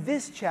in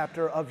this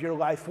chapter of your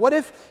life? What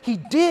if he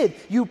did,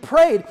 you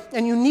prayed,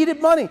 and you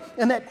needed money,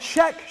 and that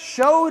check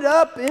showed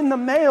up in the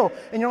mail,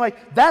 and you're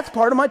like, that's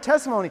part of my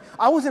testimony.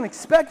 I wasn't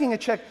expecting a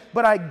check,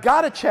 but I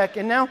got a check,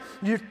 and now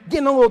you're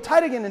getting a little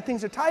tight again, and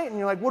things are tight, and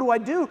you're like, what do I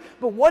do?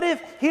 But what if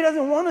he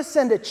doesn't want to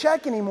send a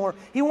check anymore?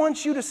 He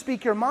wants you to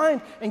speak your mind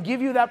and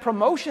give you that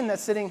promotion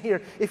that's sitting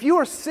here. If you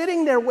are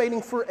sitting there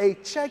waiting for a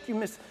check, you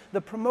miss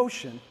the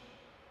promotion.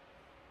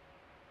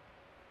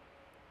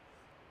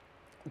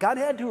 God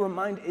had to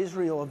remind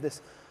Israel of this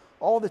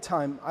all the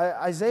time.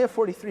 Isaiah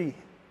 43,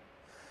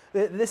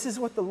 this is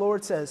what the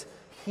Lord says,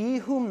 he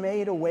who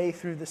made a way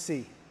through the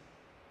sea.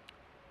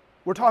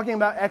 We're talking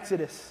about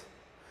Exodus.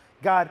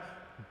 God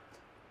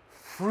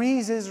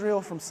frees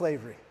Israel from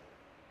slavery.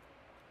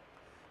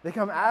 They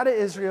come out of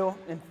Israel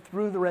and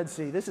through the Red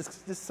Sea. This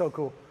is so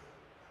cool.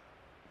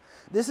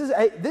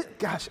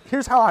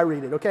 Here's how I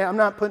read it, okay? I'm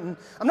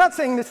not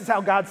saying this is how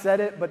God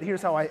said it, but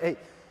here's how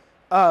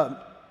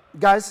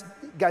Guys,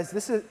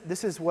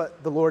 this is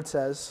what the Lord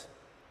says.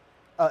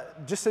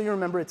 Just so you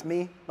remember, it's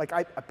me. Like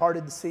I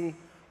parted the sea.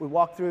 We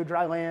walked through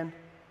dry land.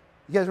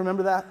 You guys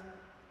remember that?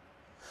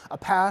 A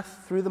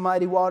path through the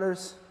mighty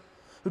waters,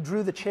 who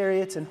drew the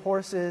chariots and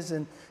horses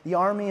and the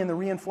army and the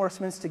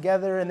reinforcements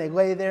together, and they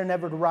lay there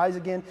never to rise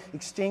again,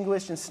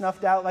 extinguished and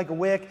snuffed out like a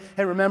wick.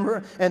 And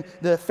remember, and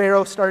the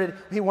Pharaoh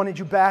he wanted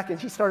you back, and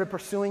he started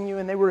pursuing you,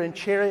 and they were in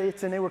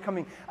chariots, and they were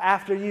coming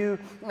after you.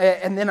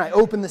 And then I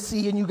opened the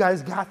sea, and you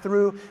guys got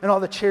through, and all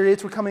the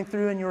chariots were coming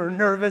through, and you were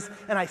nervous,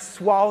 and I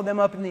swallowed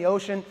them up in the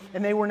ocean,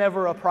 and they were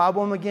never a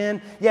problem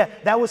again. Yeah,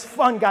 that was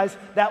fun, guys.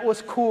 That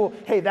was cool.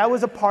 Hey, that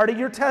was a part of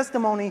your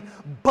testimony,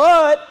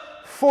 but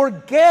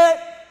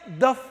forget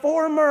the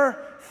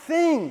former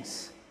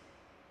things.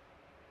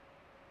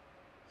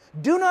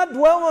 Do not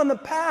dwell on the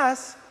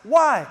past.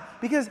 Why?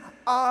 Because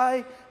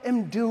I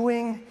am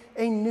doing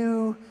a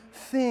new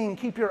thing.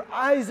 Keep your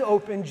eyes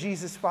open,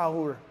 Jesus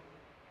follower.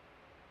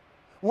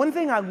 One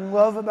thing I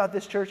love about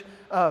this church,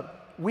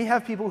 we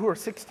have people who are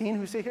 16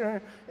 who sit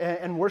here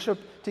and worship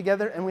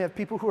together, and we have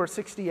people who are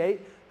 68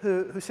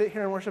 who sit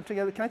here and worship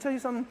together. Can I tell you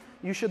something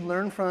you should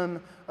learn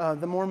from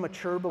the more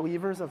mature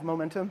believers of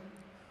Momentum?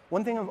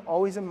 One thing I've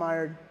always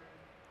admired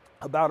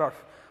about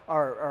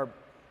our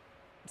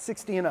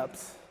 60 and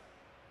ups,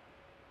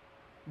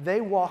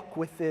 they walk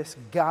with this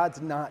God's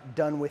not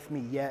done with me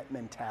yet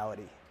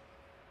mentality.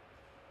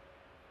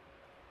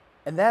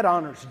 And that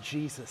honors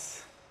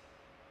Jesus.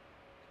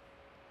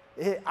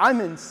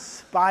 I'm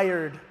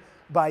inspired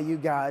by you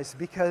guys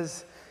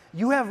because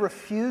you have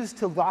refused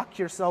to lock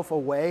yourself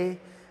away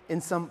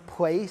in some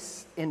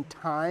place in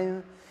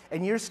time,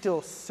 and you're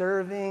still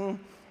serving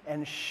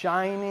and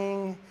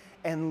shining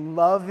and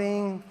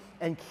loving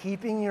and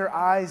keeping your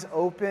eyes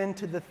open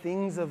to the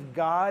things of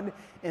God.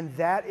 And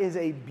that is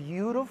a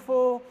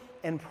beautiful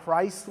and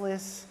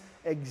priceless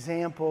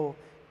example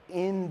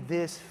in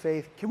this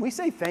faith. Can we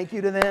say thank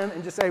you to them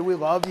and just say we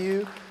love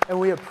you and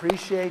we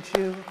appreciate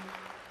you?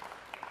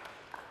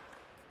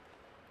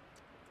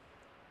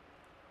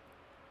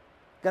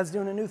 God's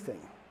doing a new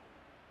thing.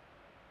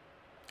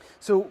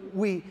 So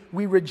we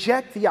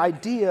reject the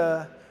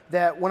idea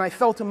that when I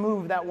felt a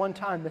move that one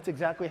time, that's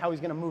exactly how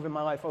he's going to move in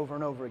my life over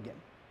and over again.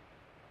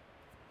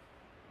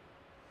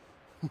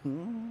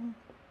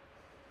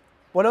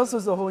 What else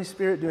is the Holy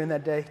Spirit doing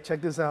that day?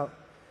 Check this out.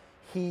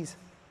 He's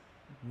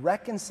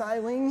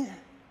reconciling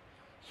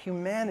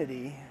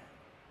humanity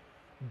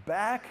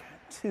back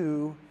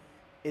to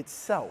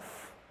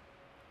itself.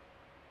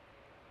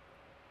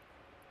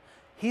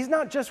 He's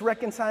not just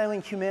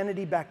reconciling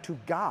humanity back to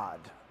God.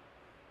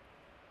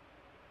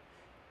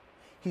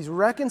 He's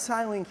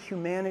reconciling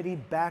humanity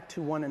back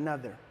to one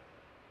another.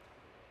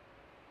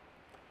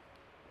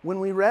 When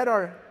we read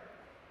our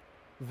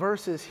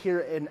verses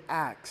here in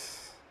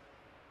Acts,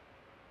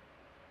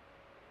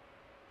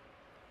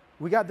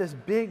 we got this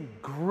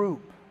big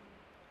group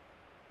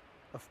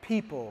of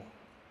people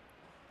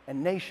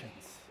and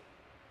nations.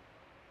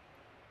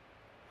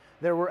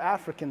 There were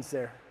Africans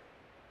there.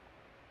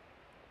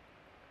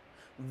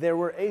 There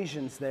were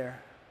Asians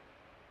there.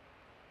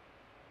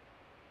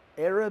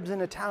 Arabs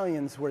and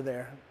Italians were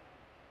there.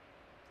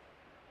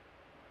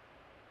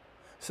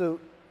 So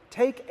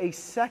take a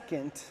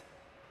second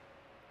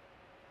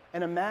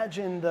and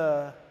imagine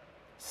the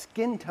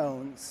skin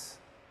tones,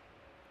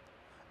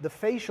 the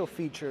facial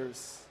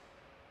features,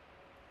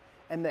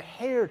 and the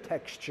hair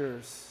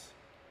textures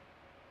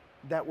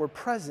that were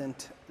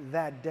present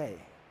that day.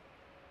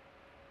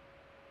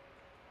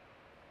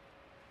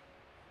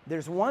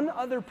 There's one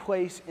other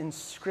place in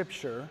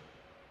Scripture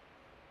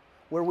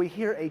where we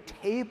hear a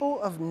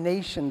table of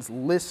nations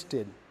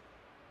listed,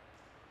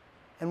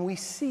 and we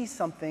see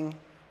something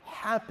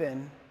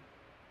happen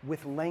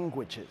with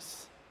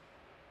languages.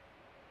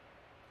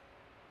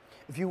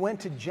 If you went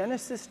to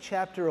Genesis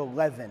chapter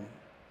 11,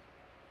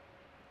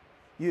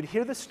 you'd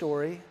hear the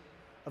story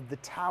of the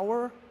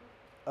Tower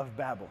of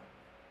Babel.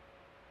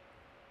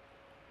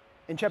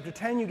 In chapter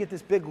 10, you get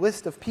this big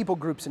list of people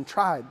groups and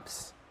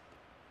tribes.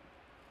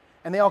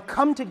 And they all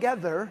come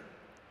together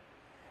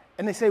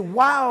and they say,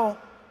 wow,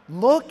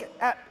 look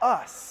at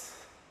us.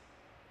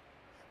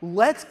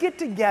 Let's get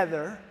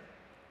together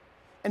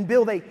and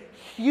build a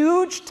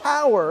huge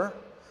tower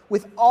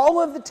with all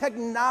of the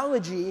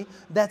technology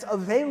that's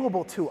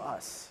available to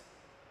us.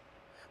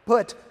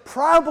 But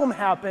problem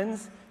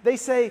happens. They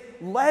say,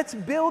 let's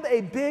build a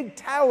big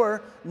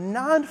tower,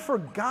 not for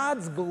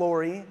God's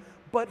glory,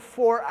 but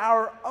for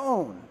our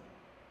own.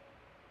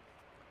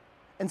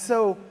 And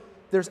so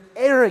there's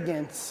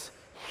arrogance,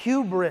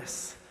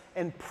 hubris,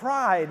 and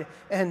pride,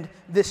 and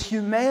this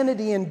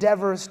humanity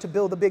endeavors to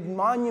build a big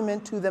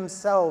monument to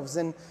themselves.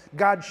 And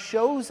God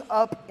shows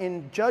up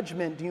in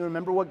judgment. Do you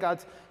remember what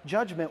God's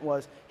judgment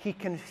was? He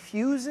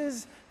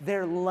confuses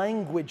their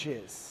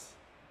languages.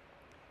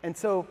 And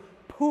so,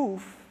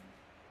 poof,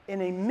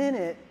 in a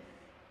minute,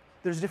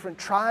 there's different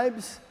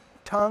tribes,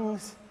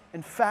 tongues,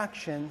 and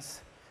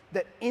factions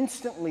that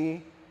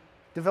instantly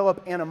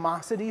develop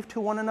animosity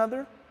to one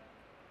another,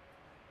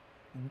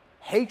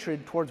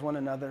 hatred towards one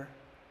another,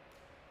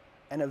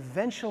 and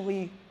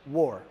eventually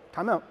war.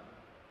 Time out.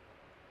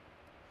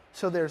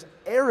 So there's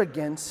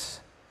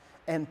arrogance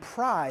and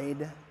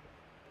pride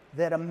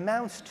that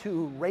amounts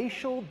to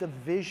racial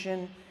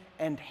division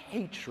and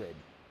hatred.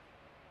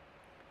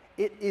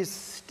 It is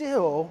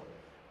still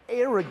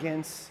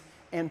arrogance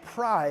and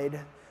pride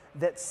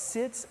that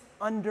sits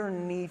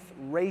underneath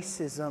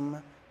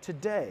racism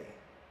today.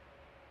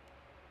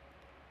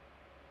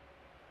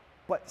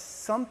 But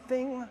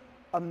something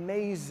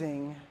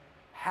amazing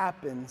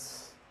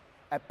happens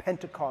at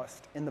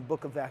Pentecost in the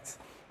book of Acts.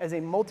 As a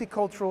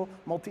multicultural,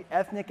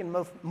 multi-ethnic, and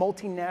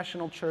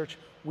multinational church,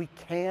 we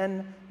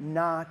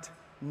cannot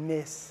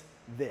miss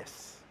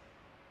this.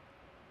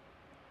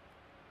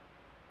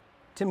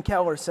 Tim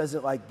Keller says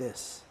it like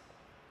this.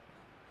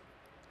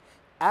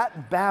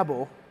 At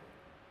Babel,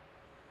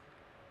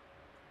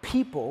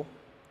 people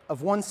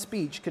of one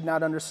speech could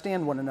not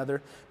understand one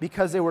another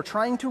because they were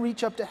trying to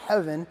reach up to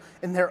heaven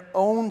in their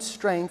own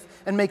strength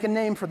and make a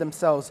name for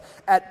themselves.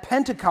 At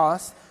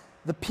Pentecost,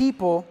 the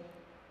people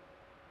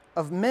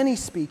of many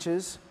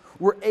speeches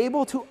were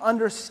able to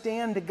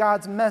understand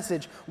God's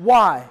message.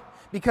 Why?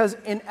 Because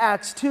in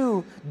Acts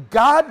 2,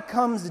 God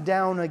comes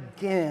down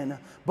again,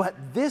 but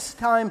this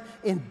time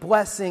in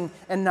blessing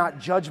and not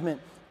judgment.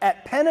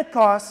 At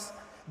Pentecost,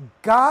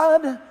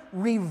 God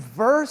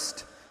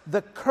reversed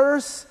the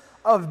curse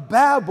of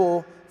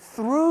Babel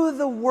through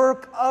the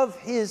work of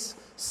his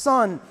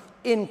Son.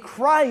 In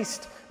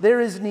Christ,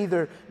 there is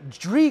neither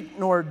Greek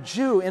nor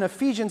Jew. In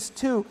Ephesians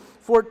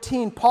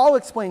 2:14, Paul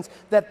explains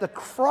that the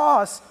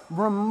cross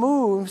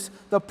removes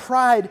the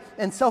pride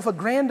and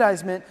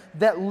self-aggrandizement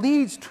that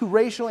leads to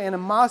racial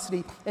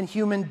animosity and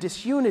human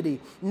disunity.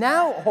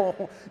 Now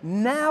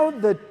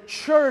the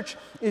church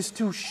is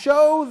to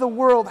show the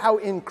world how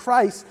in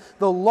Christ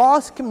the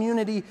lost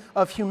community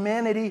of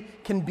humanity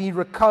can be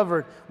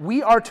recovered.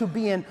 We are to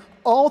be an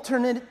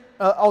alternate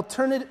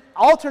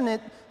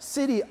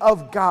city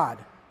of God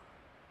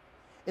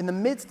in the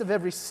midst of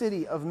every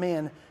city of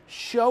man,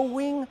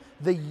 showing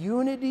the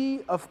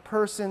unity of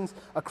persons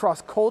across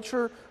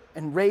culture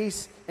and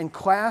race and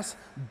class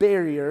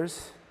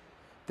barriers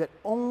that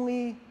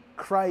only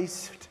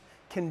Christ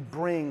can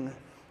bring.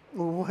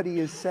 What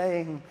he is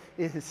saying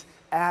is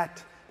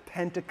at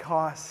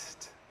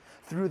Pentecost,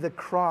 through the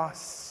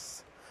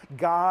cross,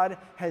 God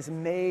has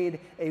made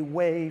a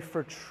way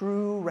for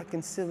true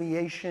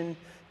reconciliation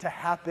to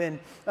happen.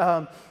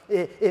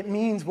 It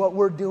means what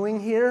we're doing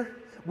here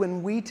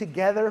when we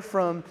together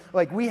from,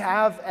 like, we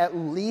have at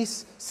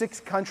least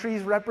 6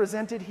 countries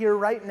represented here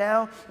right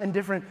now, and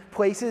different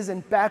places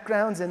and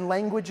backgrounds and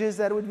languages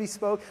that would be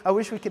spoke. I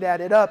wish we could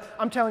add it up.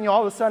 I'm telling you,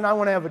 all of a sudden I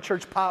want to have a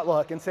church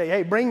potluck and say,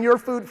 hey, bring your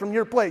food from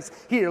your place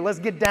here, let's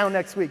get down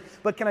next week.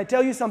 But can I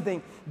tell you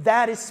something?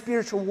 That is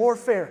spiritual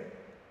warfare.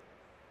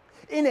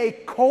 In a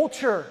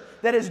culture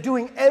that is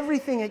doing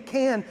everything it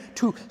can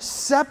to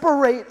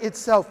separate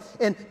itself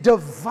and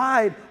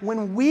divide,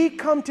 when we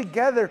come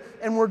together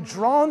and we're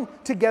drawn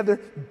together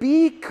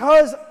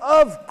because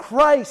of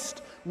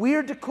Christ, we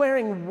are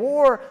declaring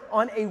war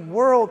on a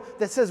world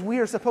that says we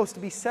are supposed to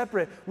be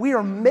separate. We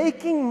are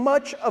making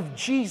much of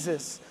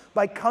Jesus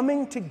by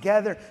coming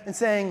together and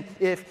saying,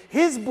 if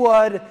his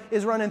blood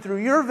is running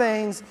through your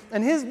veins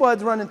and his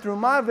blood's running through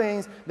my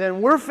veins,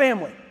 then we're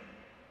family.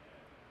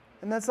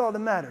 And that's all that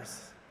matters.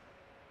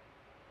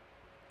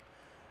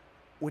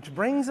 Which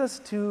brings us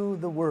to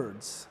the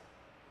words,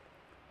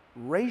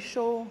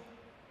 racial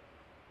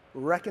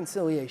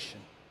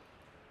reconciliation.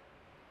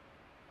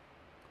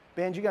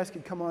 Band, you guys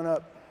could come on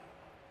up.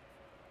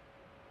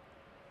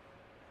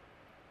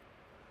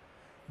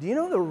 Do you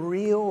know the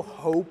real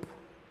hope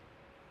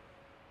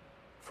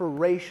for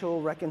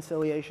racial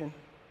reconciliation?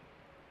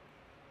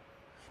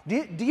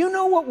 Do you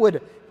know what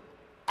would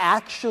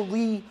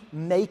actually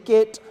make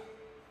it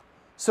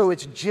so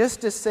it's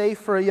just as safe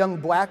for a young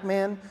black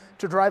man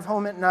to drive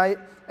home at night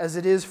as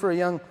it is for a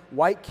young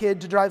white kid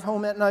to drive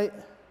home at night?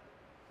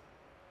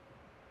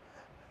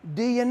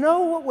 Do you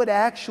know what would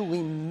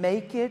actually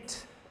make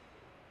it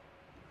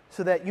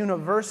so that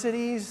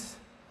universities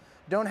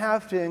don't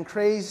have to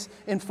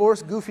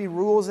enforce goofy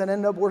rules that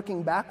end up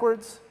working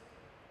backwards?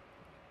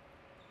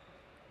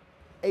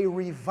 A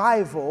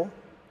revival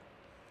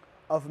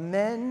of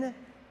men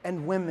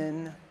and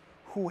women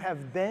who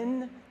have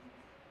been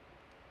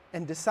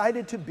and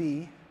decided to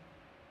be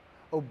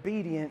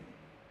obedient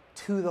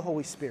to the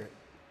Holy Spirit.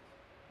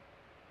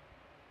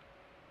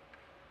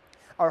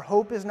 Our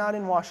hope is not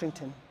in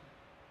Washington,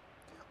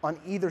 on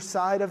either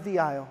side of the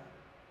aisle.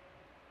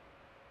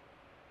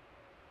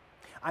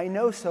 I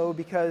know so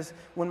because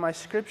when my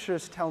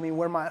scriptures tell me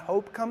where my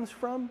hope comes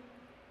from,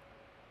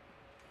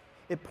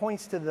 it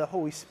points to the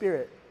Holy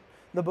Spirit,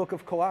 the book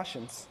of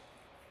Colossians.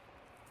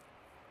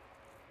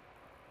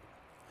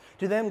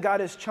 To them,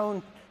 God has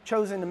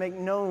chosen to make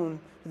known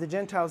to the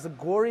Gentiles the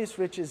glorious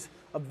riches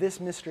of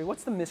this mystery.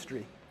 What's the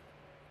mystery?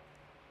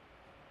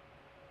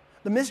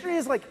 The mystery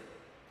is like,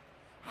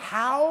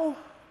 how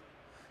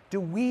do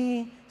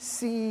we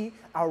see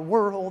our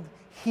world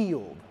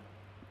healed?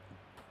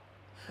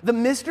 The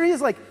mystery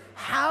is like,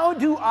 how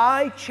do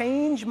I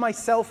change my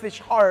selfish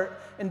heart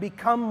and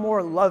become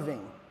more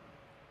loving?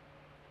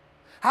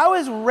 How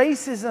is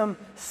racism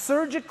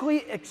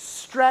surgically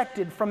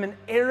extracted from an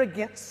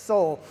arrogant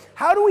soul?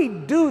 How do we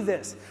do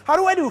this? How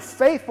do I do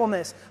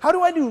faithfulness? How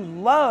do I do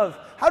love?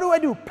 How do I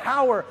do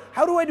power?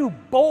 How do I do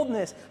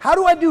boldness? How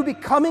do I do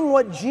becoming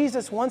what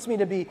Jesus wants me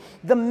to be?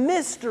 The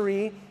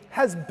mystery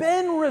has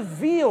been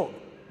revealed.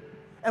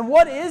 And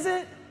what is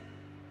it?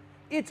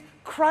 It's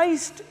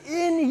Christ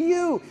in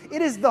you.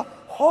 It is the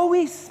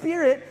Holy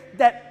Spirit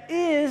that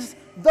is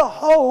the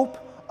hope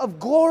of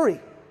glory.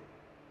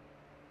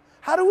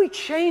 How do we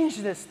change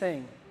this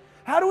thing?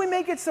 How do we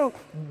make it so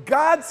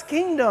God's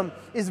kingdom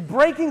is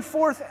breaking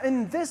forth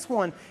in this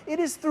one? It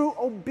is through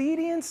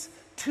obedience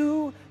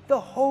to the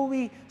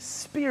Holy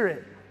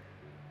Spirit.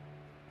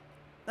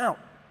 Now,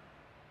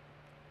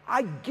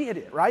 I get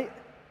it, right?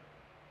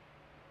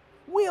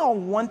 We all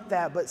want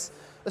that, but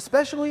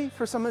especially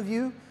for some of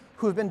you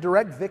who have been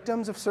direct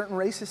victims of certain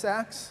racist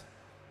acts,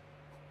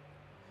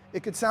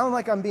 it could sound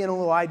like I'm being a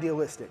little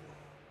idealistic.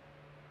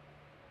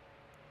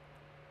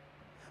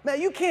 Now,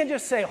 you can't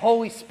just say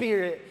Holy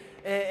Spirit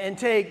and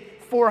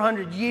take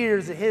 400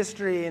 years of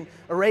history and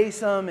erase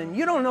them, and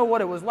you don't know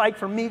what it was like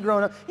for me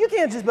growing up. You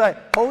can't just be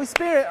like, Holy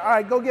Spirit, all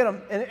right, go get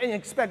them, and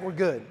expect we're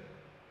good.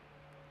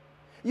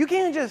 You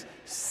can't just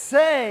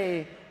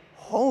say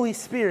Holy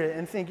Spirit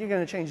and think you're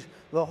going to change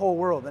the whole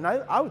world. And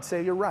I would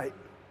say you're right.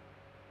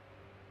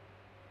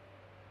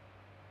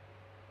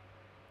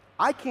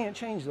 I can't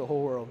change the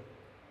whole world.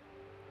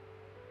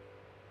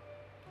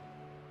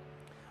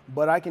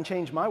 But I can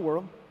change my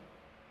world.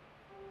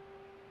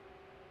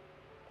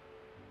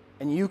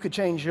 And you could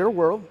change your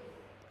world.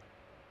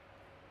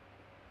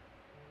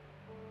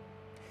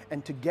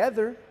 And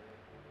together,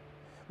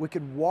 we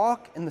could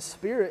walk in the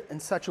Spirit in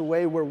such a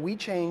way where we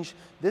change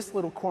this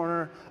little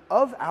corner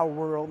of our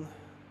world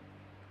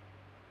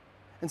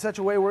in such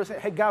a way where we say,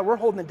 hey, God, we're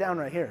holding it down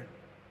right here.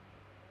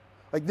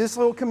 Like this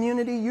little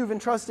community you've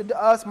entrusted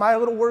to us, my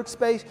little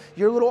workspace,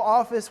 your little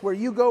office, where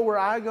you go, where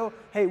I go.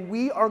 Hey,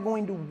 we are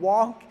going to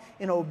walk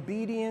in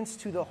obedience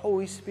to the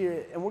Holy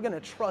Spirit, and we're going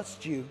to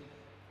trust you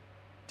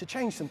to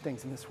change some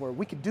things in this world.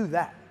 We could do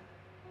that.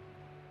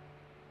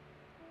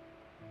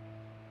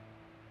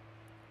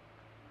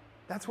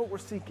 That's what we're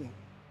seeking.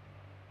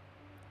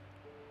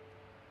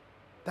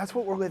 That's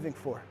what we're living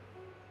for.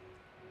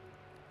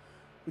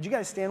 Would you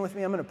guys stand with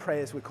me? I'm going to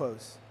pray as we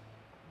close.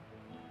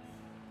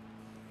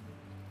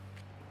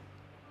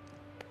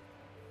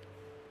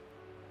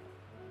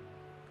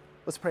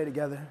 Let's pray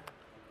together.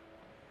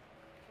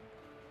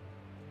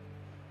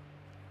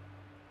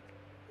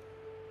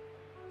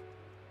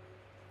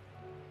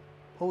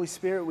 Holy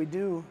Spirit, we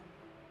do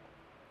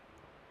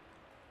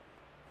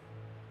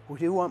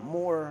want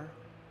more.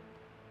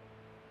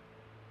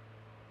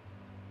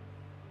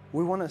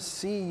 We want to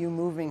see you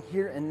moving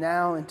here and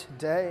now and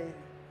today,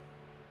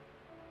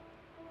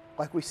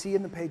 like we see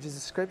in the pages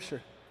of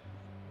Scripture.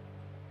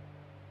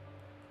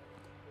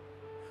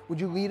 Would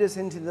you lead us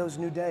into those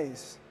new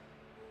days?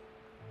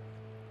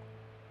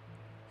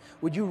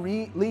 Would you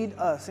lead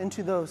us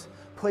into those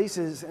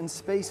places and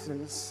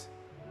spaces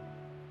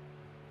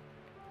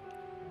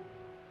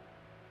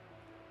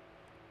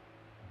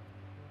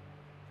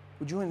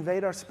would you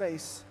invade our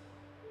space?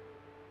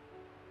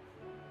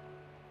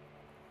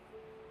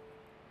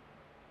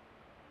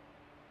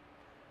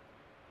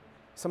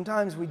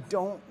 Sometimes we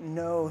don't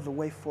know the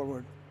way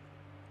forward.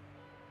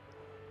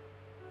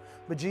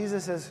 But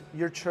Jesus, as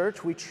your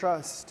church, we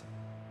trust.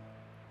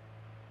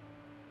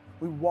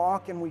 We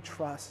walk and we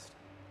trust.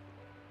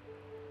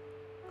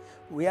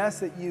 We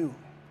ask that you,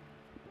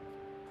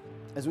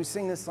 as we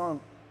sing this song,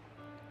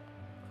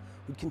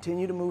 would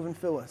continue to move and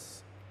fill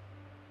us.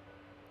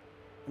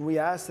 And we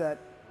ask that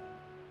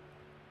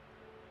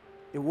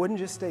it wouldn't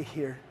just stay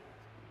here,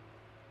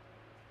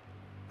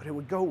 but it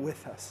would go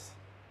with us.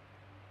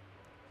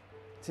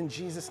 It's in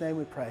Jesus' name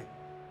we pray.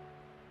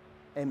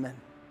 Amen.